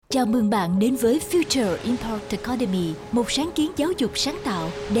Chào mừng bạn đến với Future Impact Academy, một sáng kiến giáo dục sáng tạo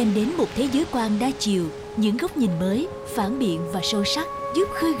đem đến một thế giới quan đa chiều, những góc nhìn mới, phản biện và sâu sắc, giúp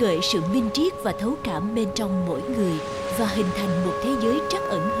khơi gợi sự minh triết và thấu cảm bên trong mỗi người và hình thành một thế giới trắc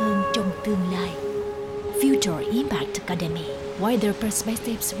ẩn hơn trong tương lai. Future Impact Academy, wider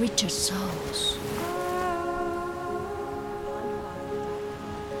perspectives, richer souls.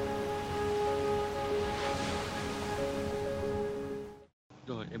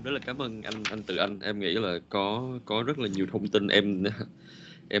 Rồi, em rất là cảm ơn anh Từ Anh. Em nghĩ là có rất là nhiều thông tin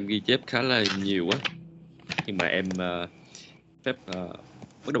em ghi chép khá là nhiều á. Nhưng mà em phép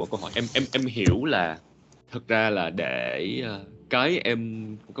bắt đầu một câu hỏi. Em hiểu là thực ra là để cái em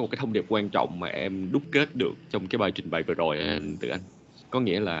có một cái thông điệp quan trọng mà em đúc kết được trong cái bài trình bày vừa rồi anh Từ Anh. Có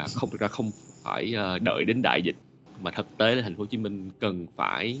nghĩa là thực ra không phải đợi đến đại dịch, mà thực tế là thành phố Hồ Chí Minh cần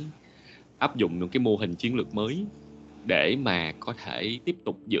phải áp dụng những cái mô hình chiến lược mới để mà có thể tiếp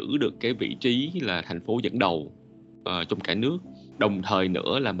tục giữ được cái vị trí là thành phố dẫn đầu trong cả nước. Đồng thời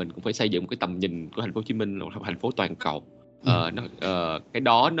nữa là mình cũng phải xây dựng một cái tầm nhìn của thành phố Hồ Chí Minh là một thành phố toàn cầu. Cái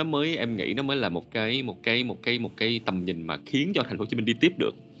đó nó mới, em nghĩ nó mới là một cái tầm nhìn mà khiến cho thành phố Hồ Chí Minh đi tiếp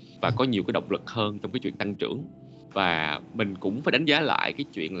được và có nhiều cái động lực hơn trong cái chuyện tăng trưởng. Và mình cũng phải đánh giá lại cái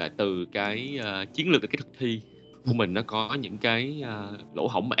chuyện là từ cái chiến lược, cái thực thi của mình nó có những cái lỗ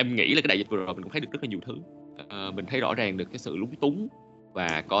hổng mà em nghĩ là cái đại dịch vừa rồi mình cũng thấy được rất là nhiều thứ. Mình thấy rõ ràng được cái sự lúng túng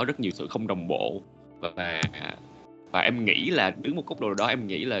và có rất nhiều sự không đồng bộ, và em nghĩ là đứng một góc độ đó, em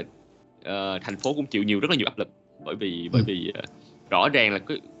nghĩ là thành phố cũng chịu rất là nhiều áp lực, bởi vì rõ ràng là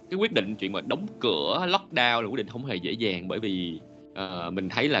cái quyết định chuyện mà đóng cửa lockdown là quyết định không hề dễ dàng, bởi vì mình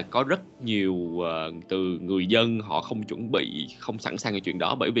thấy là có rất nhiều từ người dân họ không chuẩn bị, không sẵn sàng cái chuyện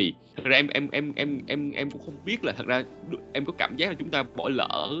đó. Bởi vì thật ra em cũng không biết là thật ra em có cảm giác là chúng ta bỏ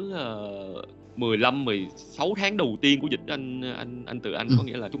lỡ 15-16 tháng đầu tiên của dịch anh Từ Anh. Có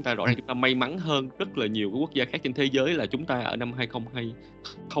nghĩa là chúng ta rõ ràng chúng ta may mắn hơn rất là nhiều cái quốc gia khác trên thế giới là chúng ta ở năm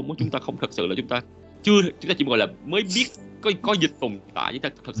 2020 chúng ta không thật sự là chúng ta chỉ gọi là mới biết có dịch tồn tại, chúng ta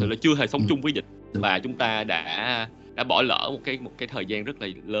thật sự là chưa hề sống chung với dịch, và chúng ta đã bỏ lỡ một cái thời gian rất là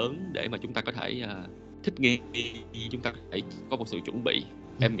lớn để mà chúng ta có thể thích nghi, chúng ta có thể có một sự chuẩn bị.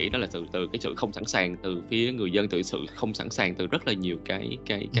 Em nghĩ đó là từ cái sự không sẵn sàng từ phía người dân, từ sự không sẵn sàng từ rất là nhiều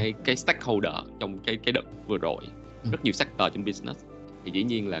cái stakeholder trong cái đợt vừa rồi, rất nhiều sector trong business. Thì dĩ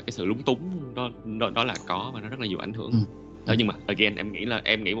nhiên là cái sự lúng túng đó là có, và nó rất là nhiều ảnh hưởng. Nhưng mà again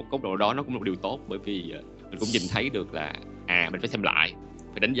em nghĩ một góc độ đó nó cũng là một điều tốt, bởi vì mình cũng nhìn thấy được là mình phải xem lại,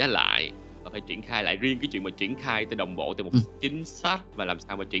 phải đánh giá lại và phải triển khai lại. Riêng cái chuyện mà triển khai từ đồng bộ từ một chính sách và làm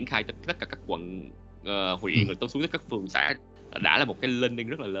sao mà triển khai tất cả các quận, huyện, rồi tới xuống tới các phường xã đã là một cái learning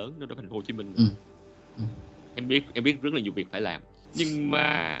rất là lớn đối với thành phố Hồ Chí Minh. Em biết rất là nhiều việc phải làm, nhưng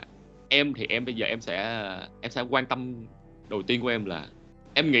mà em bây giờ em sẽ quan tâm đầu tiên của em là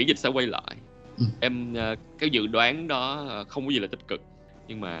em nghĩ dịch sẽ quay lại. Cái dự đoán đó không có gì là tích cực,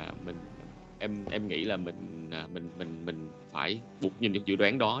 nhưng mà em nghĩ là mình phải buộc nhìn những dự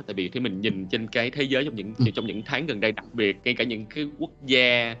đoán đó. Tại vì khi mình nhìn trên cái thế giới trong những tháng gần đây, đặc biệt ngay cả những cái quốc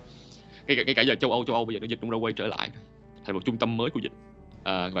gia, ngay cả giờ châu Âu bây giờ nó dịch cũng đã quay trở lại thành một trung tâm mới của dịch,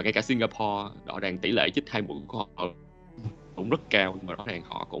 và ngay cả Singapore, rõ ràng tỷ lệ chích 2 mũi của họ cũng rất cao, nhưng mà rõ ràng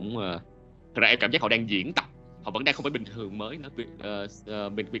họ cũng thật ra em cảm giác họ đang diễn tập, họ vẫn đang không phải bình thường mới nữa.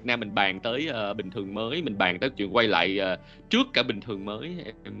 Việt Nam mình bàn tới bình thường mới, mình bàn tới chuyện quay lại trước cả bình thường mới,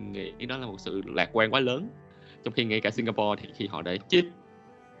 em nghĩ đó là một sự lạc quan quá lớn. Trong khi ngay cả Singapore thì khi họ đã chích,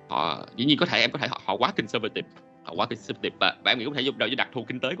 họ dĩ nhiên em có thể họ quá conservative, và em nghĩ có thể dùng đầu cho đặc thù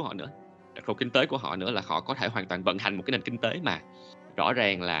kinh tế của họ nữa là họ có thể hoàn toàn vận hành một cái nền kinh tế mà rõ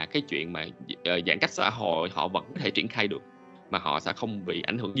ràng là cái chuyện mà giãn cách xã hội họ vẫn có thể triển khai được, mà họ sẽ không bị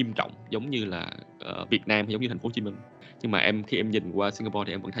ảnh hưởng nghiêm trọng giống như là Việt Nam hay giống như thành phố Hồ Chí Minh. Nhưng mà khi em nhìn qua Singapore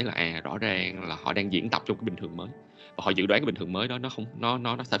thì em vẫn thấy là rõ ràng là họ đang diễn tập trong cái bình thường mới, và họ dự đoán cái bình thường mới đó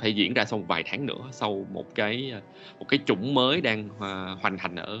nó sẽ phải diễn ra sau một vài tháng nữa, sau một cái chủng mới đang hoành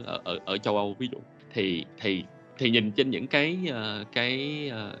hành ở châu Âu ví dụ. Thì nhìn trên những cái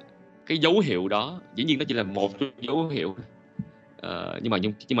dấu hiệu đó, dĩ nhiên nó chỉ là một dấu hiệu, nhưng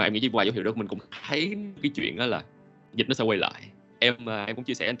mà em nghĩ vài dấu hiệu đó mình cũng thấy cái chuyện đó là dịch nó sẽ quay lại. Em cũng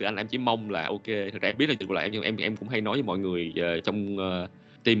chia sẻ anh Từ Anh là em chỉ mong là ok, thật ra em biết là dịch quay lại, nhưng em cũng hay nói với mọi người trong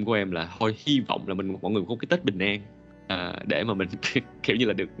team của em là thôi hy vọng là mọi người có cái Tết bình an, để mà mình kiểu như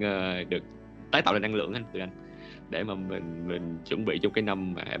là được tái tạo lại năng lượng anh Từ Anh, để mà mình chuẩn bị cho cái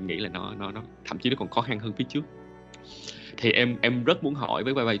năm mà em nghĩ là nó thậm chí nó còn khó khăn hơn phía trước. Thì em rất muốn hỏi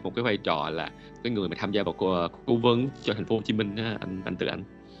với một cái vai trò là cái người mà tham gia vào cố vấn cho thành phố Hồ Chí Minh á, anh Từ Anh,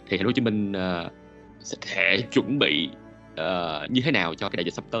 thì thành phố Hồ Chí Minh sẽ chuẩn bị như thế nào cho cái đại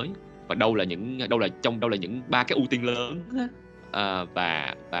dịch sắp tới, và đâu là những 3 cái ưu tiên lớn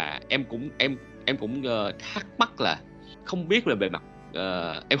Và em cũng thắc mắc là không biết là về mặt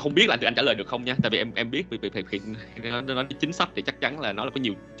em không biết là anh trả lời được không nha, tại vì em biết vì nó chính sách thì chắc chắn là nó là có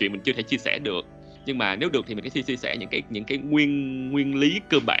nhiều chuyện mình chưa thể chia sẻ được, nhưng mà nếu được thì mình sẽ chia sẻ những cái nguyên lý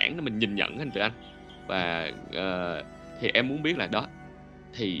cơ bản để mình nhìn nhận anh Từ Anh. Và thì em muốn biết là đó,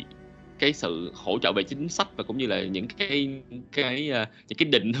 thì cái sự hỗ trợ về chính sách và cũng như là những cái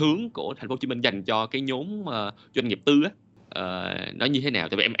định hướng của Thành phố Hồ Chí Minh dành cho cái nhóm doanh nghiệp tư á, nó như thế nào?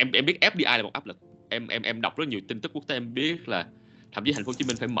 Tại vì em biết FDI là một áp lực. Em đọc rất nhiều tin tức quốc tế, em biết là thậm chí Thành phố Hồ Chí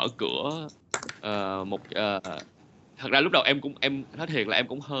Minh phải mở cửa thật ra lúc đầu em nói thiệt là em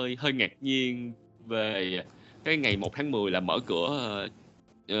cũng hơi ngạc nhiên về cái ngày 1 tháng 10 là mở cửa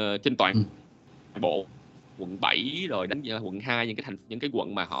trên toàn bộ quận 7 rồi quận 2, những cái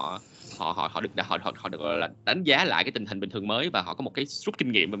quận mà họ được gọi là đánh giá lại cái tình hình bình thường mới và họ có một cái rút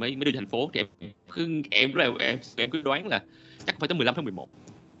kinh nghiệm và mới đưa thành phố. Thì em cứ đoán là chắc phải tới 15 tháng 11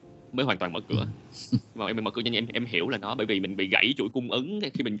 mới hoàn toàn mở cửa. Mà em mở cửa nhanh, em hiểu là nó bởi vì mình bị gãy chuỗi cung ứng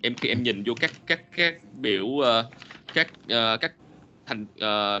khi em nhìn vô các biểu các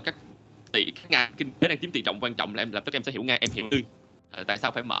ngành kinh tế đang chiếm tỷ trọng quan trọng là lập tức em sẽ hiểu ngay, em hiểu tại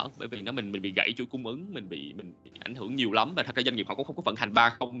sao phải mở, bởi vì mình bị gãy chuỗi cung ứng, mình bị ảnh hưởng nhiều lắm, và thật ra doanh nghiệp họ cũng không có vận hành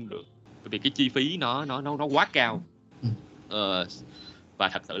 3-0 được, bởi vì cái chi phí nó quá cao. Và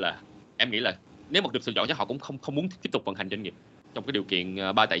thật sự là em nghĩ là nếu một được sự chọn chắc họ cũng không muốn tiếp tục vận hành doanh nghiệp trong cái điều kiện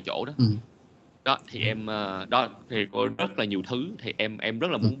 3 tại chỗ đó. Đó thì em đó thì có rất là nhiều thứ, thì em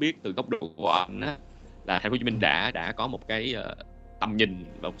rất là muốn biết từ góc độ của anh á, là Thành phố Hồ Chí Minh đã có một cái tầm nhìn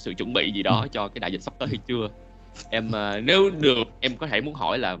và một sự chuẩn bị gì đó cho cái đại dịch sắp tới hay chưa? Em nếu được em có thể muốn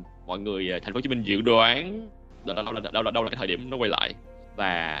hỏi là mọi người Thành phố Hồ Chí Minh dự đoán đâu là cái thời điểm nó quay lại,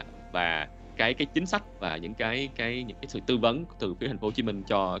 và cái chính sách và những cái sự tư vấn từ phía Thành phố Hồ Chí Minh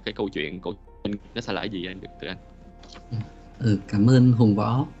cho cái câu chuyện của mình nó sẽ là gì anh từ anh? Cảm ơn Hùng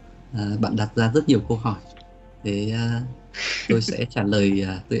Võ, bạn đặt ra rất nhiều câu hỏi để tôi sẽ trả lời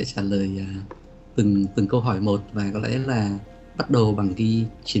từng câu hỏi một, và có lẽ là bắt đầu bằng cái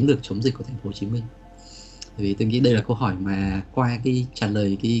chiến lược chống dịch của Thành phố Hồ Chí Minh. Vì tôi nghĩ đây là câu hỏi mà qua cái trả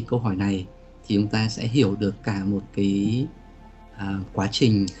lời cái câu hỏi này thì chúng ta sẽ hiểu được cả một cái quá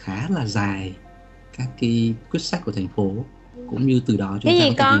trình khá là dài các cái quyết sách của thành phố, cũng như từ đó chúng ta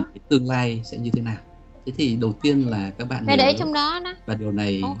có thể nhìn thấy tương lai sẽ như thế nào. Thế thì đầu tiên là các bạn nhớ, để trong đó đó, và điều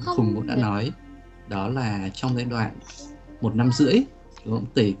này Hùng cũng đã nói, đó là trong giai đoạn 1 năm rưỡi, đúng không?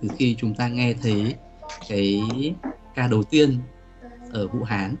 Từ khi chúng ta nghe thấy cái ca đầu tiên ở Vũ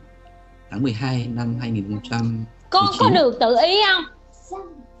Hán tháng 12 năm 2019, có được tự ý không?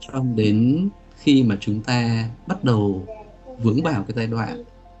 Trong đến khi mà chúng ta bắt đầu vướng vào cái giai đoạn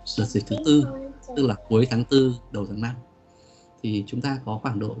đợt dịch thứ tư, tức là cuối tháng 4 đầu tháng 5, thì chúng ta có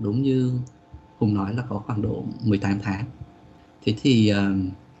khoảng độ, đúng như Hùng nói là có khoảng độ 18 tháng. Thế thì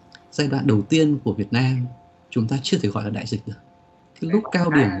giai đoạn đầu tiên của Việt Nam chúng ta chưa thể gọi là đại dịch được. Cái lúc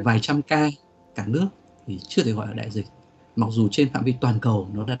cao điểm vài trăm ca cả nước thì chưa thể gọi là đại dịch, mặc dù trên phạm vi toàn cầu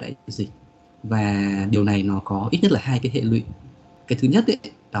nó là đại dịch. Và điều này nó có ít nhất là 2 cái hệ lụy. Cái thứ nhất ấy,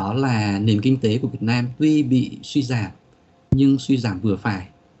 đó là nền kinh tế của Việt Nam tuy bị suy giảm nhưng suy giảm vừa phải,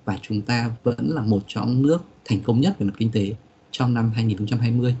 và chúng ta vẫn là một trong nước thành công nhất về mặt kinh tế trong năm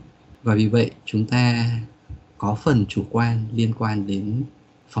 2020. Và vì vậy chúng ta có phần chủ quan liên quan đến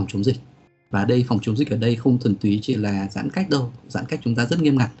phòng chống dịch. Và đây, phòng chống dịch ở đây không thuần túy chỉ là giãn cách đâu. Giãn cách chúng ta rất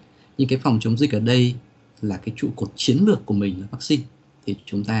nghiêm ngặt, nhưng cái phòng chống dịch ở đây là cái trụ cột chiến lược của mình là vaccine. Thì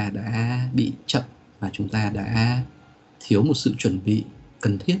chúng ta đã bị chậm và chúng ta đã thiếu một sự chuẩn bị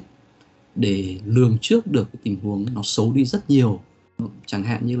cần thiết để lường trước được cái tình huống nó xấu đi rất nhiều. Chẳng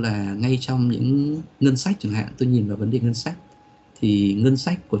hạn như là ngay trong những ngân sách chẳng hạn, tôi nhìn vào vấn đề ngân sách, thì ngân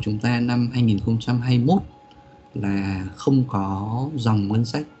sách của chúng ta năm 2021 là không có dòng ngân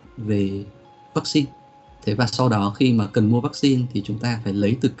sách về vaccine. Thế và sau đó khi mà cần mua vaccine thì chúng ta phải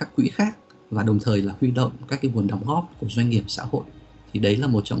lấy từ các quỹ khác, và đồng thời là huy động các cái nguồn đóng góp của doanh nghiệp, xã hội. Thì đấy là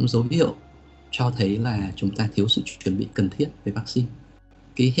một trong những dấu hiệu cho thấy là chúng ta thiếu sự chuẩn bị cần thiết về vaccine.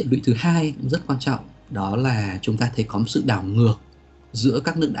 Cái hệ lụy thứ hai cũng rất quan trọng, đó là chúng ta thấy có một sự đảo ngược giữa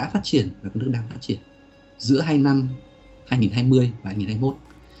các nước đã phát triển và các nước đang phát triển, giữa 2 năm 2020 và 2021.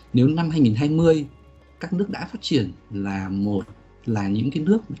 Nếu năm 2020 các nước đã phát triển là những cái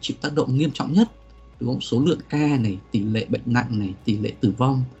nước chịu tác động nghiêm trọng nhất, đúng không? Số lượng ca này, tỷ lệ bệnh nặng này, tỷ lệ tử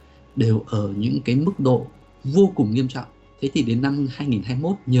vong đều ở những cái mức độ vô cùng nghiêm trọng. Thế thì đến năm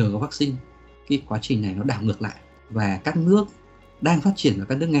 2021 nhờ có vaccine, cái quá trình này nó đảo ngược lại, và các nước đang phát triển và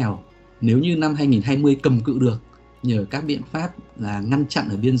các nước nghèo, nếu như năm 2020 cầm cự được nhờ các biện pháp là ngăn chặn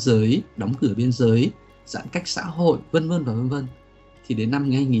ở biên giới, đóng cửa biên giới, giãn cách xã hội, vân vân, thì đến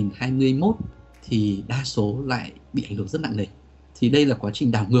năm 2021 thì đa số lại bị ảnh hưởng rất nặng nề. Thì đây là quá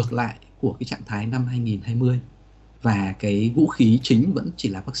trình đảo ngược lại của cái trạng thái năm 2020, và cái vũ khí chính vẫn chỉ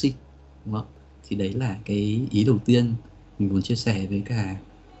là vaccine, đúng không? Thì đấy là cái ý đầu tiên mình muốn chia sẻ với cả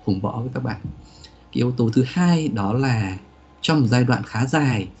Hùng Võ với các bạn. Cái yếu tố thứ hai đó là trong một giai đoạn khá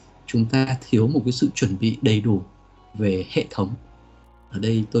dài chúng ta thiếu một cái sự chuẩn bị đầy đủ về hệ thống. Ở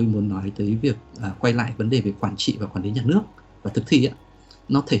đây tôi muốn nói tới việc quay lại vấn đề về quản trị và quản lý nhà nước và thực thi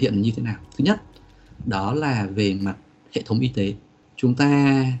nó thể hiện như thế nào. Thứ nhất đó là về mặt hệ thống y tế. Chúng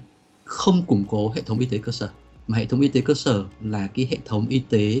ta không củng cố hệ thống y tế cơ sở, mà hệ thống y tế cơ sở là cái hệ thống y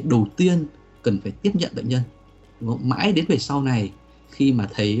tế đầu tiên cần phải tiếp nhận bệnh nhân, đúng không? Mãi đến về sau này khi mà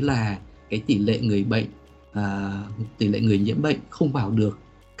thấy là cái tỷ lệ người bệnh, tỷ lệ người nhiễm bệnh không vào được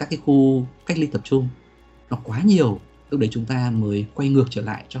các cái khu cách ly tập trung nó quá nhiều, lúc đấy chúng ta mới quay ngược trở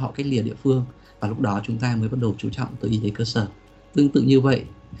lại cho họ cách ly ở địa phương, và lúc đó chúng ta mới bắt đầu chú trọng tới y tế cơ sở. Tương tự như vậy,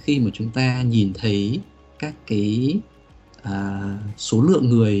 khi mà chúng ta nhìn thấy các cái số lượng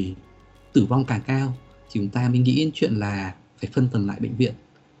người tử vong càng cao thì chúng ta mới nghĩ đến chuyện là phải phân tầng lại bệnh viện,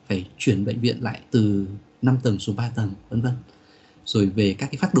 phải chuyển bệnh viện lại từ 5 tầng xuống 3 tầng, vân vân. Rồi về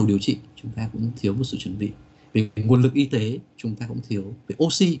các cái phác đồ điều trị chúng ta cũng thiếu một sự chuẩn bị. Về nguồn lực y tế chúng ta cũng thiếu. Về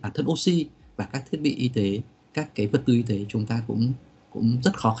oxy, bản thân oxy và các thiết bị y tế, các cái vật tư y tế chúng ta cũng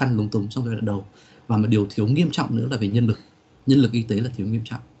rất khó khăn lúng túng trong giai đoạn đầu. Và một điều thiếu nghiêm trọng nữa là về nhân lực. Nhân lực y tế là thiếu nghiêm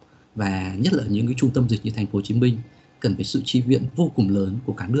trọng. Và nhất là những cái trung tâm dịch như thành phố Hồ Chí Minh cần phải sự chi viện vô cùng lớn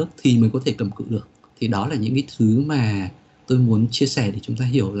của cả nước thì mới có thể cầm cự được. Thì đó là những cái thứ mà tôi muốn chia sẻ để chúng ta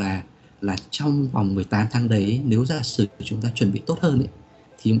hiểu là trong vòng 18 tháng đấy, nếu giả sử chúng ta chuẩn bị tốt hơn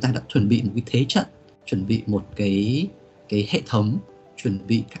thì chúng ta đã chuẩn bị một cái thế trận, chuẩn bị một cái hệ thống, chuẩn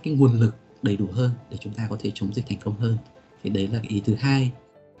bị các cái nguồn lực đầy đủ hơn để chúng ta có thể chống dịch thành công hơn. Thì đấy là cái ý thứ hai.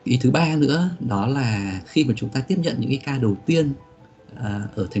 Ý thứ ba nữa đó là khi mà chúng ta tiếp nhận những cái ca đầu tiên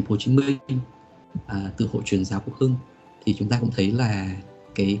ở thành phố Hồ Chí Minh từ Hội Truyền giáo Quốc Hưng, thì chúng ta cũng thấy là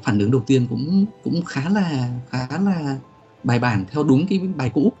cái phản ứng đầu tiên cũng khá là bài bản theo đúng cái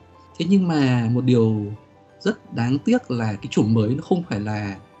bài cũ. Thế nhưng mà một điều rất đáng tiếc là cái chủng mới nó không phải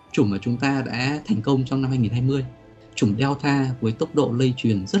là chủng mà chúng ta đã thành công trong năm 2020. Chủng Delta với tốc độ lây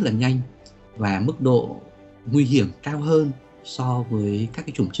truyền rất là nhanh và mức độ nguy hiểm cao hơn so với các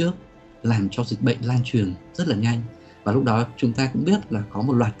cái chủng trước, làm cho dịch bệnh lan truyền rất là nhanh. Và lúc đó chúng ta cũng biết là có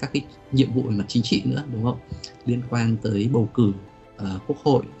một loạt các cái nhiệm vụ về mặt chính trị nữa, đúng không? Liên quan tới bầu cử quốc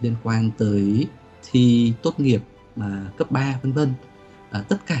hội, liên quan tới thi tốt nghiệp cấp 3 vân vân.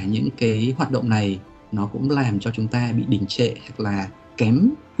 Tất cả những cái hoạt động này nó cũng làm cho chúng ta bị đình trệ hoặc là kém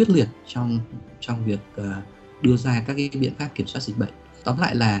quyết liệt trong việc đưa ra các cái biện pháp kiểm soát dịch bệnh. Tóm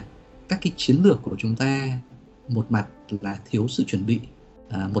lại là các cái chiến lược của chúng ta, một mặt là thiếu sự chuẩn bị,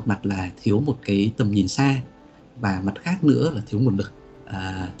 một mặt là thiếu một cái tầm nhìn xa, và mặt khác nữa là thiếu nguồn lực,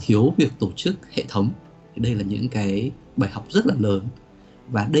 thiếu việc tổ chức hệ thống. Đây là những cái bài học rất là lớn,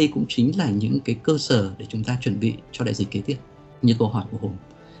 và đây cũng chính là những cái cơ sở để chúng ta chuẩn bị cho đại dịch kế tiếp. Như câu hỏi của Hùng,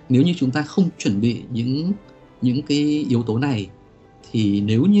 nếu như chúng ta không chuẩn bị những cái yếu tố này thì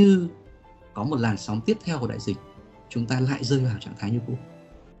nếu như có một làn sóng tiếp theo của đại dịch, chúng ta lại rơi vào trạng thái như cũ.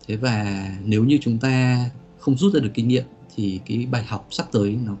 Thế và nếu như chúng ta không rút ra được kinh nghiệm thì cái bài học sắp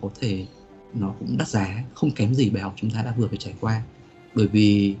tới nó cũng đắt giá, không kém gì bài học chúng ta đã vừa phải trải qua. Bởi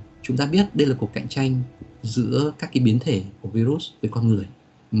vì chúng ta biết đây là cuộc cạnh tranh giữa các cái biến thể của virus với con người,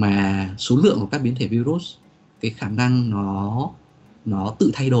 mà số lượng của các biến thể virus, cái khả năng nó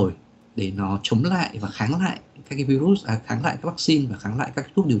tự thay đổi để nó chống lại và kháng lại các cái virus, kháng lại các vaccine và kháng lại các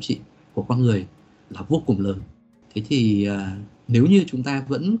thuốc điều trị của con người là vô cùng lớn. Thế thì nếu như chúng ta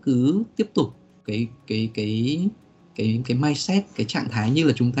vẫn cứ tiếp tục cái mindset, cái trạng thái như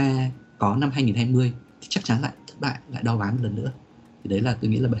là chúng ta có năm 2020 thì chắc chắn lại thất bại, lại đau bám một lần nữa. Thì đấy là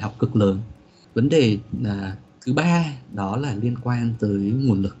tôi nghĩ là bài học cực lớn. Vấn đề thứ ba đó là liên quan tới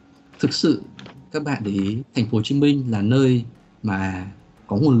nguồn lực. Thực sự các bạn để ý, thành phố Hồ Chí Minh là nơi mà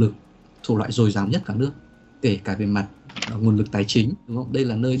có nguồn lực thuộc loại dồi dào nhất cả nước, kể cả về mặt nguồn lực tài chính, đúng không? Đây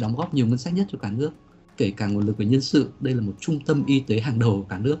là nơi đóng góp nhiều ngân sách nhất cho cả nước. Kể cả nguồn lực về nhân sự, đây là một trung tâm y tế hàng đầu của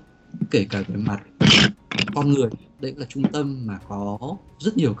cả nước. Kể cả về mặt con người, đây là trung tâm mà có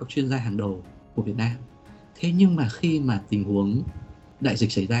rất nhiều các chuyên gia hàng đầu của Việt Nam. Thế nhưng mà khi mà tình huống đại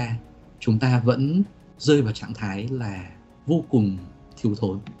dịch xảy ra, chúng ta vẫn rơi vào trạng thái là vô cùng thiếu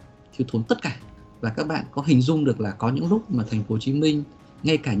thốn tất cả. Và các bạn có hình dung được là có những lúc mà thành phố Hồ Chí Minh,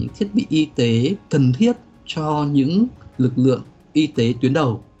 ngay cả những thiết bị y tế cần thiết cho những lực lượng y tế tuyến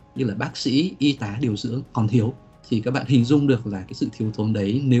đầu như là bác sĩ, y tá, điều dưỡng còn thiếu. Thì các bạn hình dung được là cái sự thiếu thốn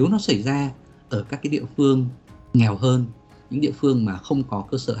đấy nếu nó xảy ra ở các cái địa phương nghèo hơn, những địa phương mà không có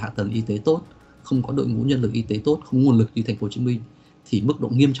cơ sở hạ tầng y tế tốt, không có đội ngũ nhân lực y tế tốt, không nguồn lực như thành phố Hồ Chí Minh, thì mức độ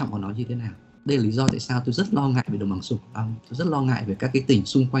nghiêm trọng của nó như thế nào. Đây là lý do tại sao tôi rất lo ngại về đồng bằng sông Cửu Long, tôi rất lo ngại về các cái tỉnh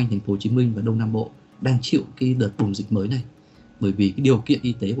xung quanh thành phố Hồ Chí Minh và Đông Nam Bộ đang chịu cái đợt bùng dịch mới này. Bởi vì cái điều kiện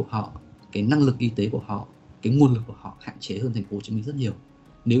y tế của họ, cái năng lực y tế của họ, cái nguồn lực của họ hạn chế hơn thành phố Hồ Chí Minh rất nhiều.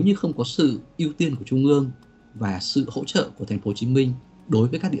 Nếu như không có sự ưu tiên của Trung ương và sự hỗ trợ của thành phố Hồ Chí Minh đối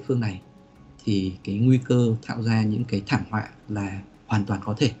với các địa phương này thì cái nguy cơ tạo ra những cái thảm họa là hoàn toàn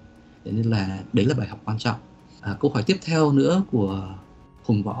có thể. Thế nên là đấy là bài học quan trọng. Câu hỏi tiếp theo nữa của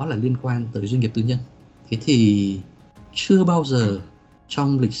Hùng Võ là liên quan tới doanh nghiệp tư nhân. Thế thì chưa bao giờ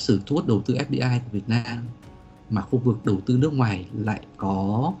trong lịch sử thu hút đầu tư FDI của Việt Nam mà khu vực đầu tư nước ngoài lại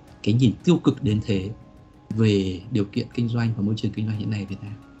có cái nhìn tiêu cực đến thế về điều kiện kinh doanh và môi trường kinh doanh hiện nay ở Việt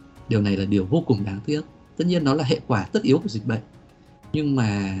Nam. Điều này là điều vô cùng đáng tiếc. Tất nhiên nó là hệ quả tất yếu của dịch bệnh. Nhưng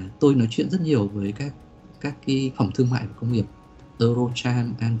mà tôi nói chuyện rất nhiều với các cái phòng thương mại và công nghiệp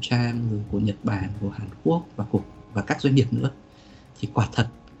Eurocharm, Amcham, rồi của Nhật Bản, của Hàn Quốc và các doanh nghiệp nữa. Thì quả thật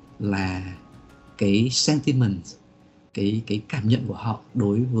là cái sentiment, cái cảm nhận của họ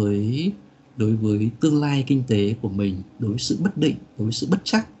đối với tương lai kinh tế của mình, đối với sự bất định, đối với sự bất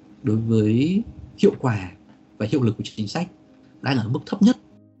chắc, đối với hiệu quả và hiệu lực của chính sách đang ở mức thấp nhất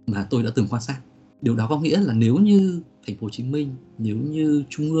mà tôi đã từng quan sát. Điều đó có nghĩa là nếu như thành phố Hồ Chí Minh, nếu như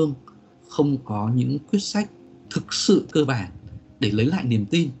Trung ương không có những quyết sách thực sự cơ bản để lấy lại niềm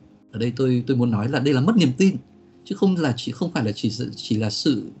tin, ở đây tôi muốn nói là đây là mất niềm tin, chứ không phải là chỉ là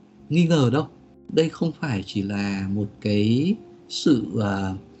sự nghi ngờ đâu. Đây không phải chỉ là một cái sự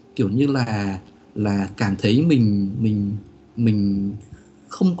kiểu như là cảm thấy mình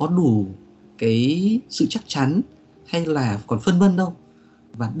không có đủ cái sự chắc chắn hay là còn phân vân đâu.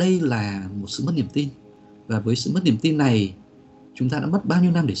 Và đây là một sự mất niềm tin. Và với sự mất niềm tin này, chúng ta đã mất bao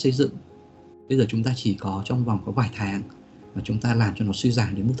nhiêu năm để xây dựng. Bây giờ chúng ta chỉ có trong vòng có vài tháng và chúng ta làm cho nó suy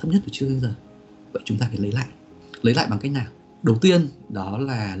giảm đến mức thấp nhất từ trước đến giờ. Vậy chúng ta phải lấy lại. Lấy lại bằng cách nào? Đầu tiên đó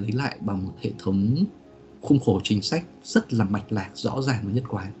là lấy lại bằng một hệ thống khung khổ chính sách rất là mạch lạc, rõ ràng và nhất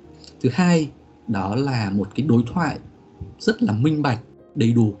quán. Thứ hai đó là một cái đối thoại rất là minh bạch,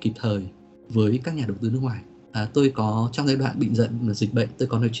 đầy đủ, kịp thời với các nhà đầu tư nước ngoài. Tôi có trong giai đoạn bệnh dịch bệnh, tôi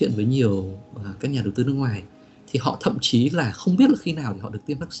có nói chuyện với nhiều các nhà đầu tư nước ngoài, thì họ thậm chí là không biết là khi nào để họ được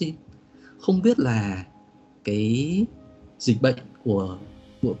tiêm vaccine, không biết là cái dịch bệnh của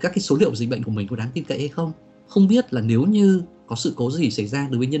các cái số liệu dịch bệnh của mình có đáng tin cậy hay không, không biết là nếu như có sự cố gì xảy ra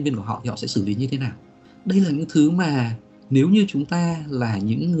đối với nhân viên của họ thì họ sẽ xử lý như thế nào. Đây là những thứ mà nếu như chúng ta là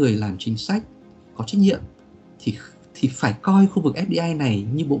những người làm chính sách có trách nhiệm thì phải coi khu vực FDI này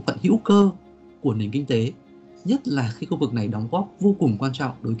như bộ phận hữu cơ của nền kinh tế, nhất là khi khu vực này đóng góp vô cùng quan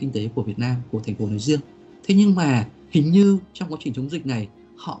trọng đối với kinh tế của Việt Nam, của thành phố nói riêng. Thế nhưng mà hình như trong quá trình chống dịch này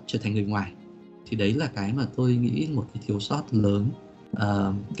họ trở thành người ngoài. Thì đấy là cái mà tôi nghĩ một cái thiếu sót lớn.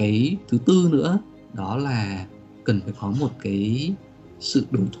 Cái thứ tư nữa đó là cần phải có một cái sự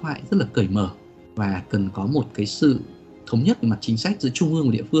đối thoại rất là cởi mở và cần có một cái sự thống nhất về mặt chính sách giữa trung ương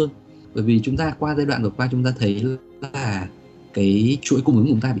và địa phương. Bởi vì chúng ta qua giai đoạn vừa qua chúng ta thấy là cái chuỗi cung ứng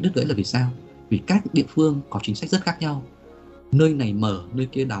của chúng ta bị đứt gãy là vì sao? Vì các địa phương có chính sách rất khác nhau. Nơi này mở, nơi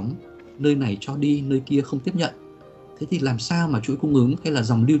kia đóng, nơi này cho đi, nơi kia không tiếp nhận. Thế thì làm sao mà chuỗi cung ứng hay là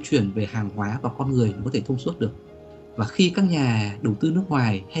dòng lưu chuyển về hàng hóa và con người có thể thông suốt được? Và khi các nhà đầu tư nước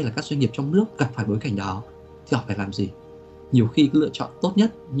ngoài hay là các doanh nghiệp trong nước gặp phải bối cảnh đó thì họ phải làm gì? Nhiều khi cái lựa chọn tốt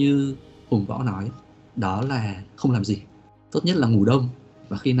nhất như Hùng Võ nói đó là không làm gì. Tốt nhất là ngủ đông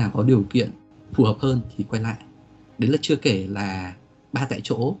và khi nào có điều kiện phù hợp hơn thì quay lại. Đấy là chưa kể là 3 tại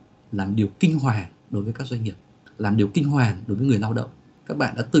chỗ làm điều kinh hoàng đối với các doanh nghiệp, làm điều kinh hoàng đối với người lao động. Các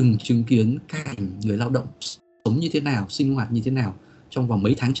bạn đã từng chứng kiến cảnh người lao động sống như thế nào, sinh hoạt như thế nào trong vòng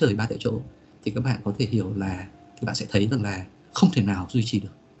mấy tháng trời 3 tại chỗ thì các bạn có thể hiểu là các bạn sẽ thấy rằng là không thể nào duy trì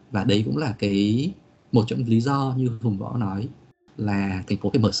được. Và đấy cũng là cái một trong những lý do như Hùng Võ nói là thành phố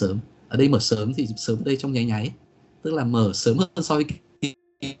phải mở sớm. Ở đây mở sớm thì sớm ở đây trong nháy nháy, tức là mở sớm hơn so với kỳ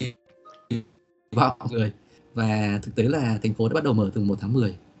vọng mọi người. Và thực tế là thành phố đã bắt đầu mở từ 1 tháng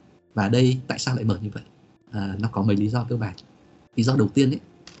 10. Và đây tại sao lại mở như vậy? Nó có mấy lý do cơ bản. Lý do đầu tiên ấy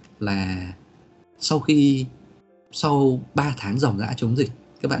là sau 3 tháng ròng rã chống dịch,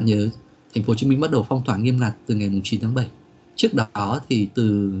 các bạn nhớ thành phố Hồ Chí Minh bắt đầu phong tỏa nghiêm ngặt từ ngày 9 tháng 7. Trước đó thì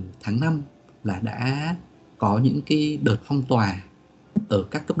từ tháng 5 là đã có những cái đợt phong tỏa ở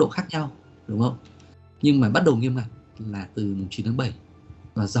các cấp độ khác nhau, đúng không? Nhưng mà bắt đầu nghiêm ngặt là từ 9 tháng 7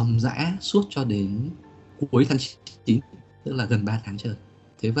 và ròng rã suốt cho đến cuối tháng 9, tức là gần 3 tháng trời.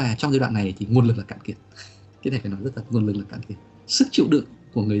 Thế và trong giai đoạn này thì nguồn lực là cạn kiệt. Cái này phải nói rất là nguồn lực là cạn kiệt. Sức chịu đựng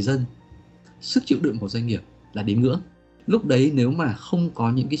của người dân, sức chịu đựng của doanh nghiệp là đến ngưỡng. Lúc đấy nếu mà không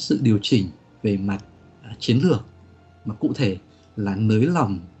có những cái sự điều chỉnh về mặt chiến lược mà cụ thể là nới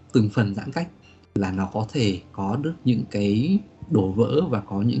lỏng từng phần giãn cách là nó có thể có được những cái đổ vỡ và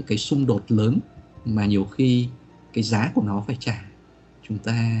có những cái xung đột lớn mà nhiều khi cái giá của nó phải trả chúng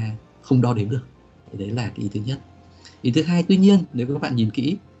ta không đo đếm được. Thì đấy là cái ý thứ nhất. Ý thứ hai, tuy nhiên nếu các bạn nhìn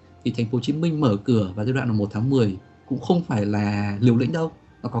kỹ thì thành phố Hồ Chí Minh mở cửa vào giai đoạn 1 tháng 10 cũng không phải là liều lĩnh đâu,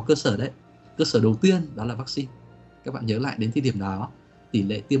 nó có cơ sở đấy. Cơ sở đầu tiên đó là vaccine. Các bạn nhớ lại đến thời điểm đó, tỷ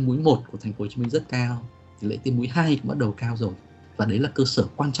lệ tiêm mũi 1 của thành phố Hồ Chí Minh rất cao, tỷ lệ tiêm mũi 2 cũng bắt đầu cao rồi, và đấy là cơ sở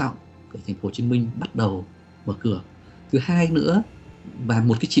quan trọng để thành phố Hồ Chí Minh bắt đầu mở cửa. Thứ hai nữa, và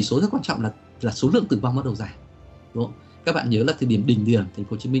một cái chỉ số rất quan trọng là số lượng tử vong bắt đầu giảm. Đúng không? Các bạn nhớ là thời điểm đỉnh điểm thành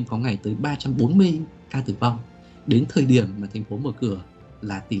phố Hồ Chí Minh có ngày tới 340 ca tử vong. Đến thời điểm mà thành phố mở cửa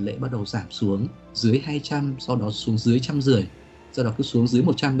là tỷ lệ bắt đầu giảm xuống dưới 200, sau đó xuống dưới 150, sau đó cứ xuống dưới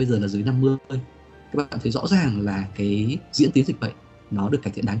 100, bây giờ là dưới 50. Các bạn thấy rõ ràng là cái diễn tiến dịch bệnh nó được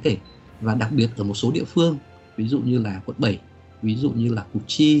cải thiện đáng kể. Và đặc biệt ở một số địa phương, ví dụ như là quận 7, ví dụ như là Củ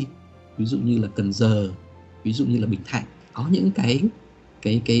Chi, ví dụ như là Cần Giờ, ví dụ như là Bình Thạnh, có những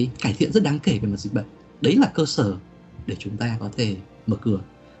cái cải thiện rất đáng kể về mặt dịch bệnh. Đấy là cơ sở để chúng ta có thể mở cửa.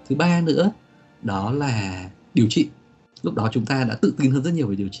 Thứ ba nữa đó là điều trị. Lúc đó chúng ta đã tự tin hơn rất nhiều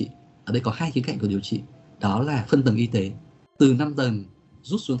về điều trị. Ở đây có hai khía cạnh của điều trị, đó là phân tầng y tế, từ 5 tầng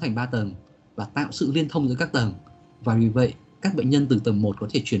rút xuống thành 3 tầng và tạo sự liên thông giữa các tầng. Và vì vậy các bệnh nhân từ tầng 1 có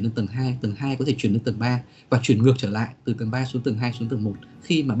thể chuyển lên tầng 2, tầng 2 có thể chuyển lên tầng 3 và chuyển ngược trở lại từ tầng 3 xuống tầng 2 xuống tầng 1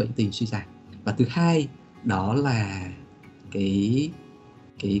 khi mà bệnh tình suy giảm. Và thứ hai đó là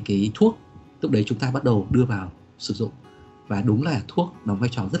cái thuốc. Lúc đấy chúng ta bắt đầu đưa vào sử dụng, và đúng là thuốc đóng vai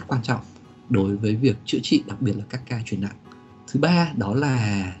trò rất quan trọng đối với việc chữa trị, đặc biệt là các ca chuyển nặng. Thứ ba đó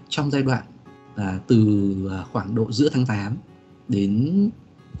là trong giai đoạn từ khoảng độ giữa tháng 8 đến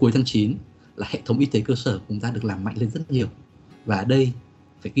cuối tháng 9 là hệ thống y tế cơ sở của chúng ta được làm mạnh lên rất nhiều. Và ở đây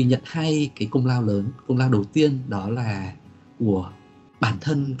phải ghi nhận hai cái công lao lớn. Công lao đầu tiên đó là của bản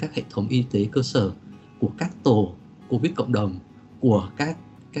thân các hệ thống y tế cơ sở, của các tổ Covid cộng đồng, của các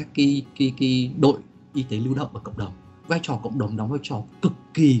cái đội y tế lưu động ở cộng đồng. Vai trò cộng đồng đóng vai trò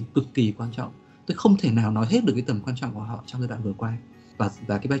cực kỳ quan trọng. Tôi không thể nào nói hết được cái tầm quan trọng của họ trong giai đoạn vừa qua. Và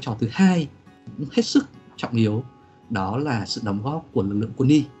cái vai trò thứ hai hết sức trọng yếu đó là sự đóng góp của lực lượng quân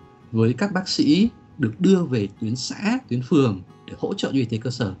y, với các bác sĩ được đưa về tuyến xã, tuyến phường để hỗ trợ cho y tế cơ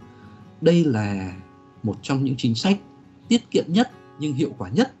sở. Đây là một trong những chính sách tiết kiệm nhất nhưng hiệu quả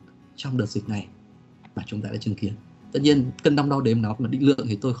nhất trong đợt dịch này mà chúng ta đã chứng kiến. Tất nhiên cân đong đo đếm nó mà định lượng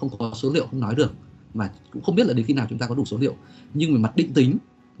thì tôi không có số liệu, không nói được, mà cũng không biết là đến khi nào chúng ta có đủ số liệu. Nhưng về mặt định tính,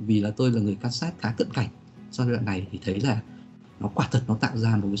 vì là tôi là người quan sát khá cận cảnh sau giai đoạn này, thì thấy là nó quả thật nó tạo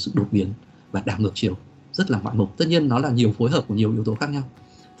ra một cái sự đột biến và đảo ngược chiều rất là ngoạn mục. Tất nhiên nó là nhiều phối hợp của nhiều yếu tố khác nhau.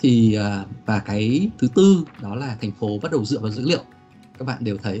 Thì và cái thứ tư đó là thành phố bắt đầu dựa vào dữ liệu. Các bạn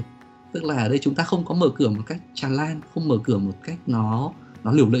đều thấy, tức là ở đây chúng ta không có mở cửa một cách tràn lan, không mở cửa một cách nó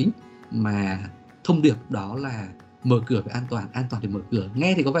liều lĩnh, mà thông điệp đó là mở cửa phải an toàn để mở cửa.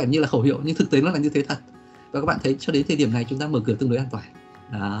 Nghe thì có vẻ như là khẩu hiệu nhưng thực tế nó là như thế thật. Và các bạn thấy cho đến thời điểm này chúng ta mở cửa tương đối an toàn.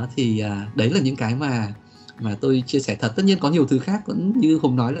 Đó, thì đấy là những cái mà tôi chia sẻ thật. Tất nhiên có nhiều thứ khác vẫn như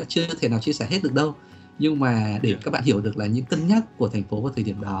Hùng nói là chưa thể nào chia sẻ hết được đâu. Nhưng mà để các bạn hiểu được là những cân nhắc của thành phố vào thời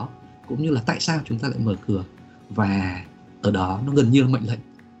điểm đó, cũng như là tại sao chúng ta lại mở cửa, và ở đó nó gần như là mệnh lệnh,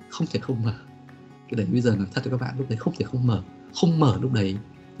 không thể không mở. Cái đấy bây giờ nói thật cho các bạn, lúc đấy không thể không mở. Không mở lúc đấy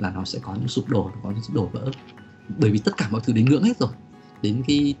là nó sẽ có những sụp đổ, có những sự đổ vỡ. Bởi vì tất cả mọi thứ đến ngưỡng hết rồi, đến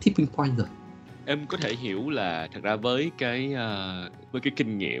cái tipping point rồi. Em có thể hiểu là thật ra với cái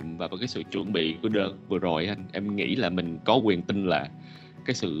kinh nghiệm và với cái sự chuẩn bị của đợt vừa rồi, em nghĩ là mình có quyền tin là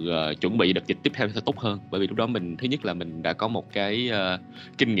cái sự chuẩn bị đợt dịch tiếp theo sẽ tốt hơn, bởi vì lúc đó mình thứ nhất là mình đã có một cái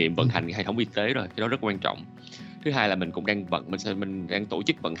kinh nghiệm vận hành hệ thống y tế rồi, cái đó rất quan trọng. Thứ hai là mình cũng mình đang tổ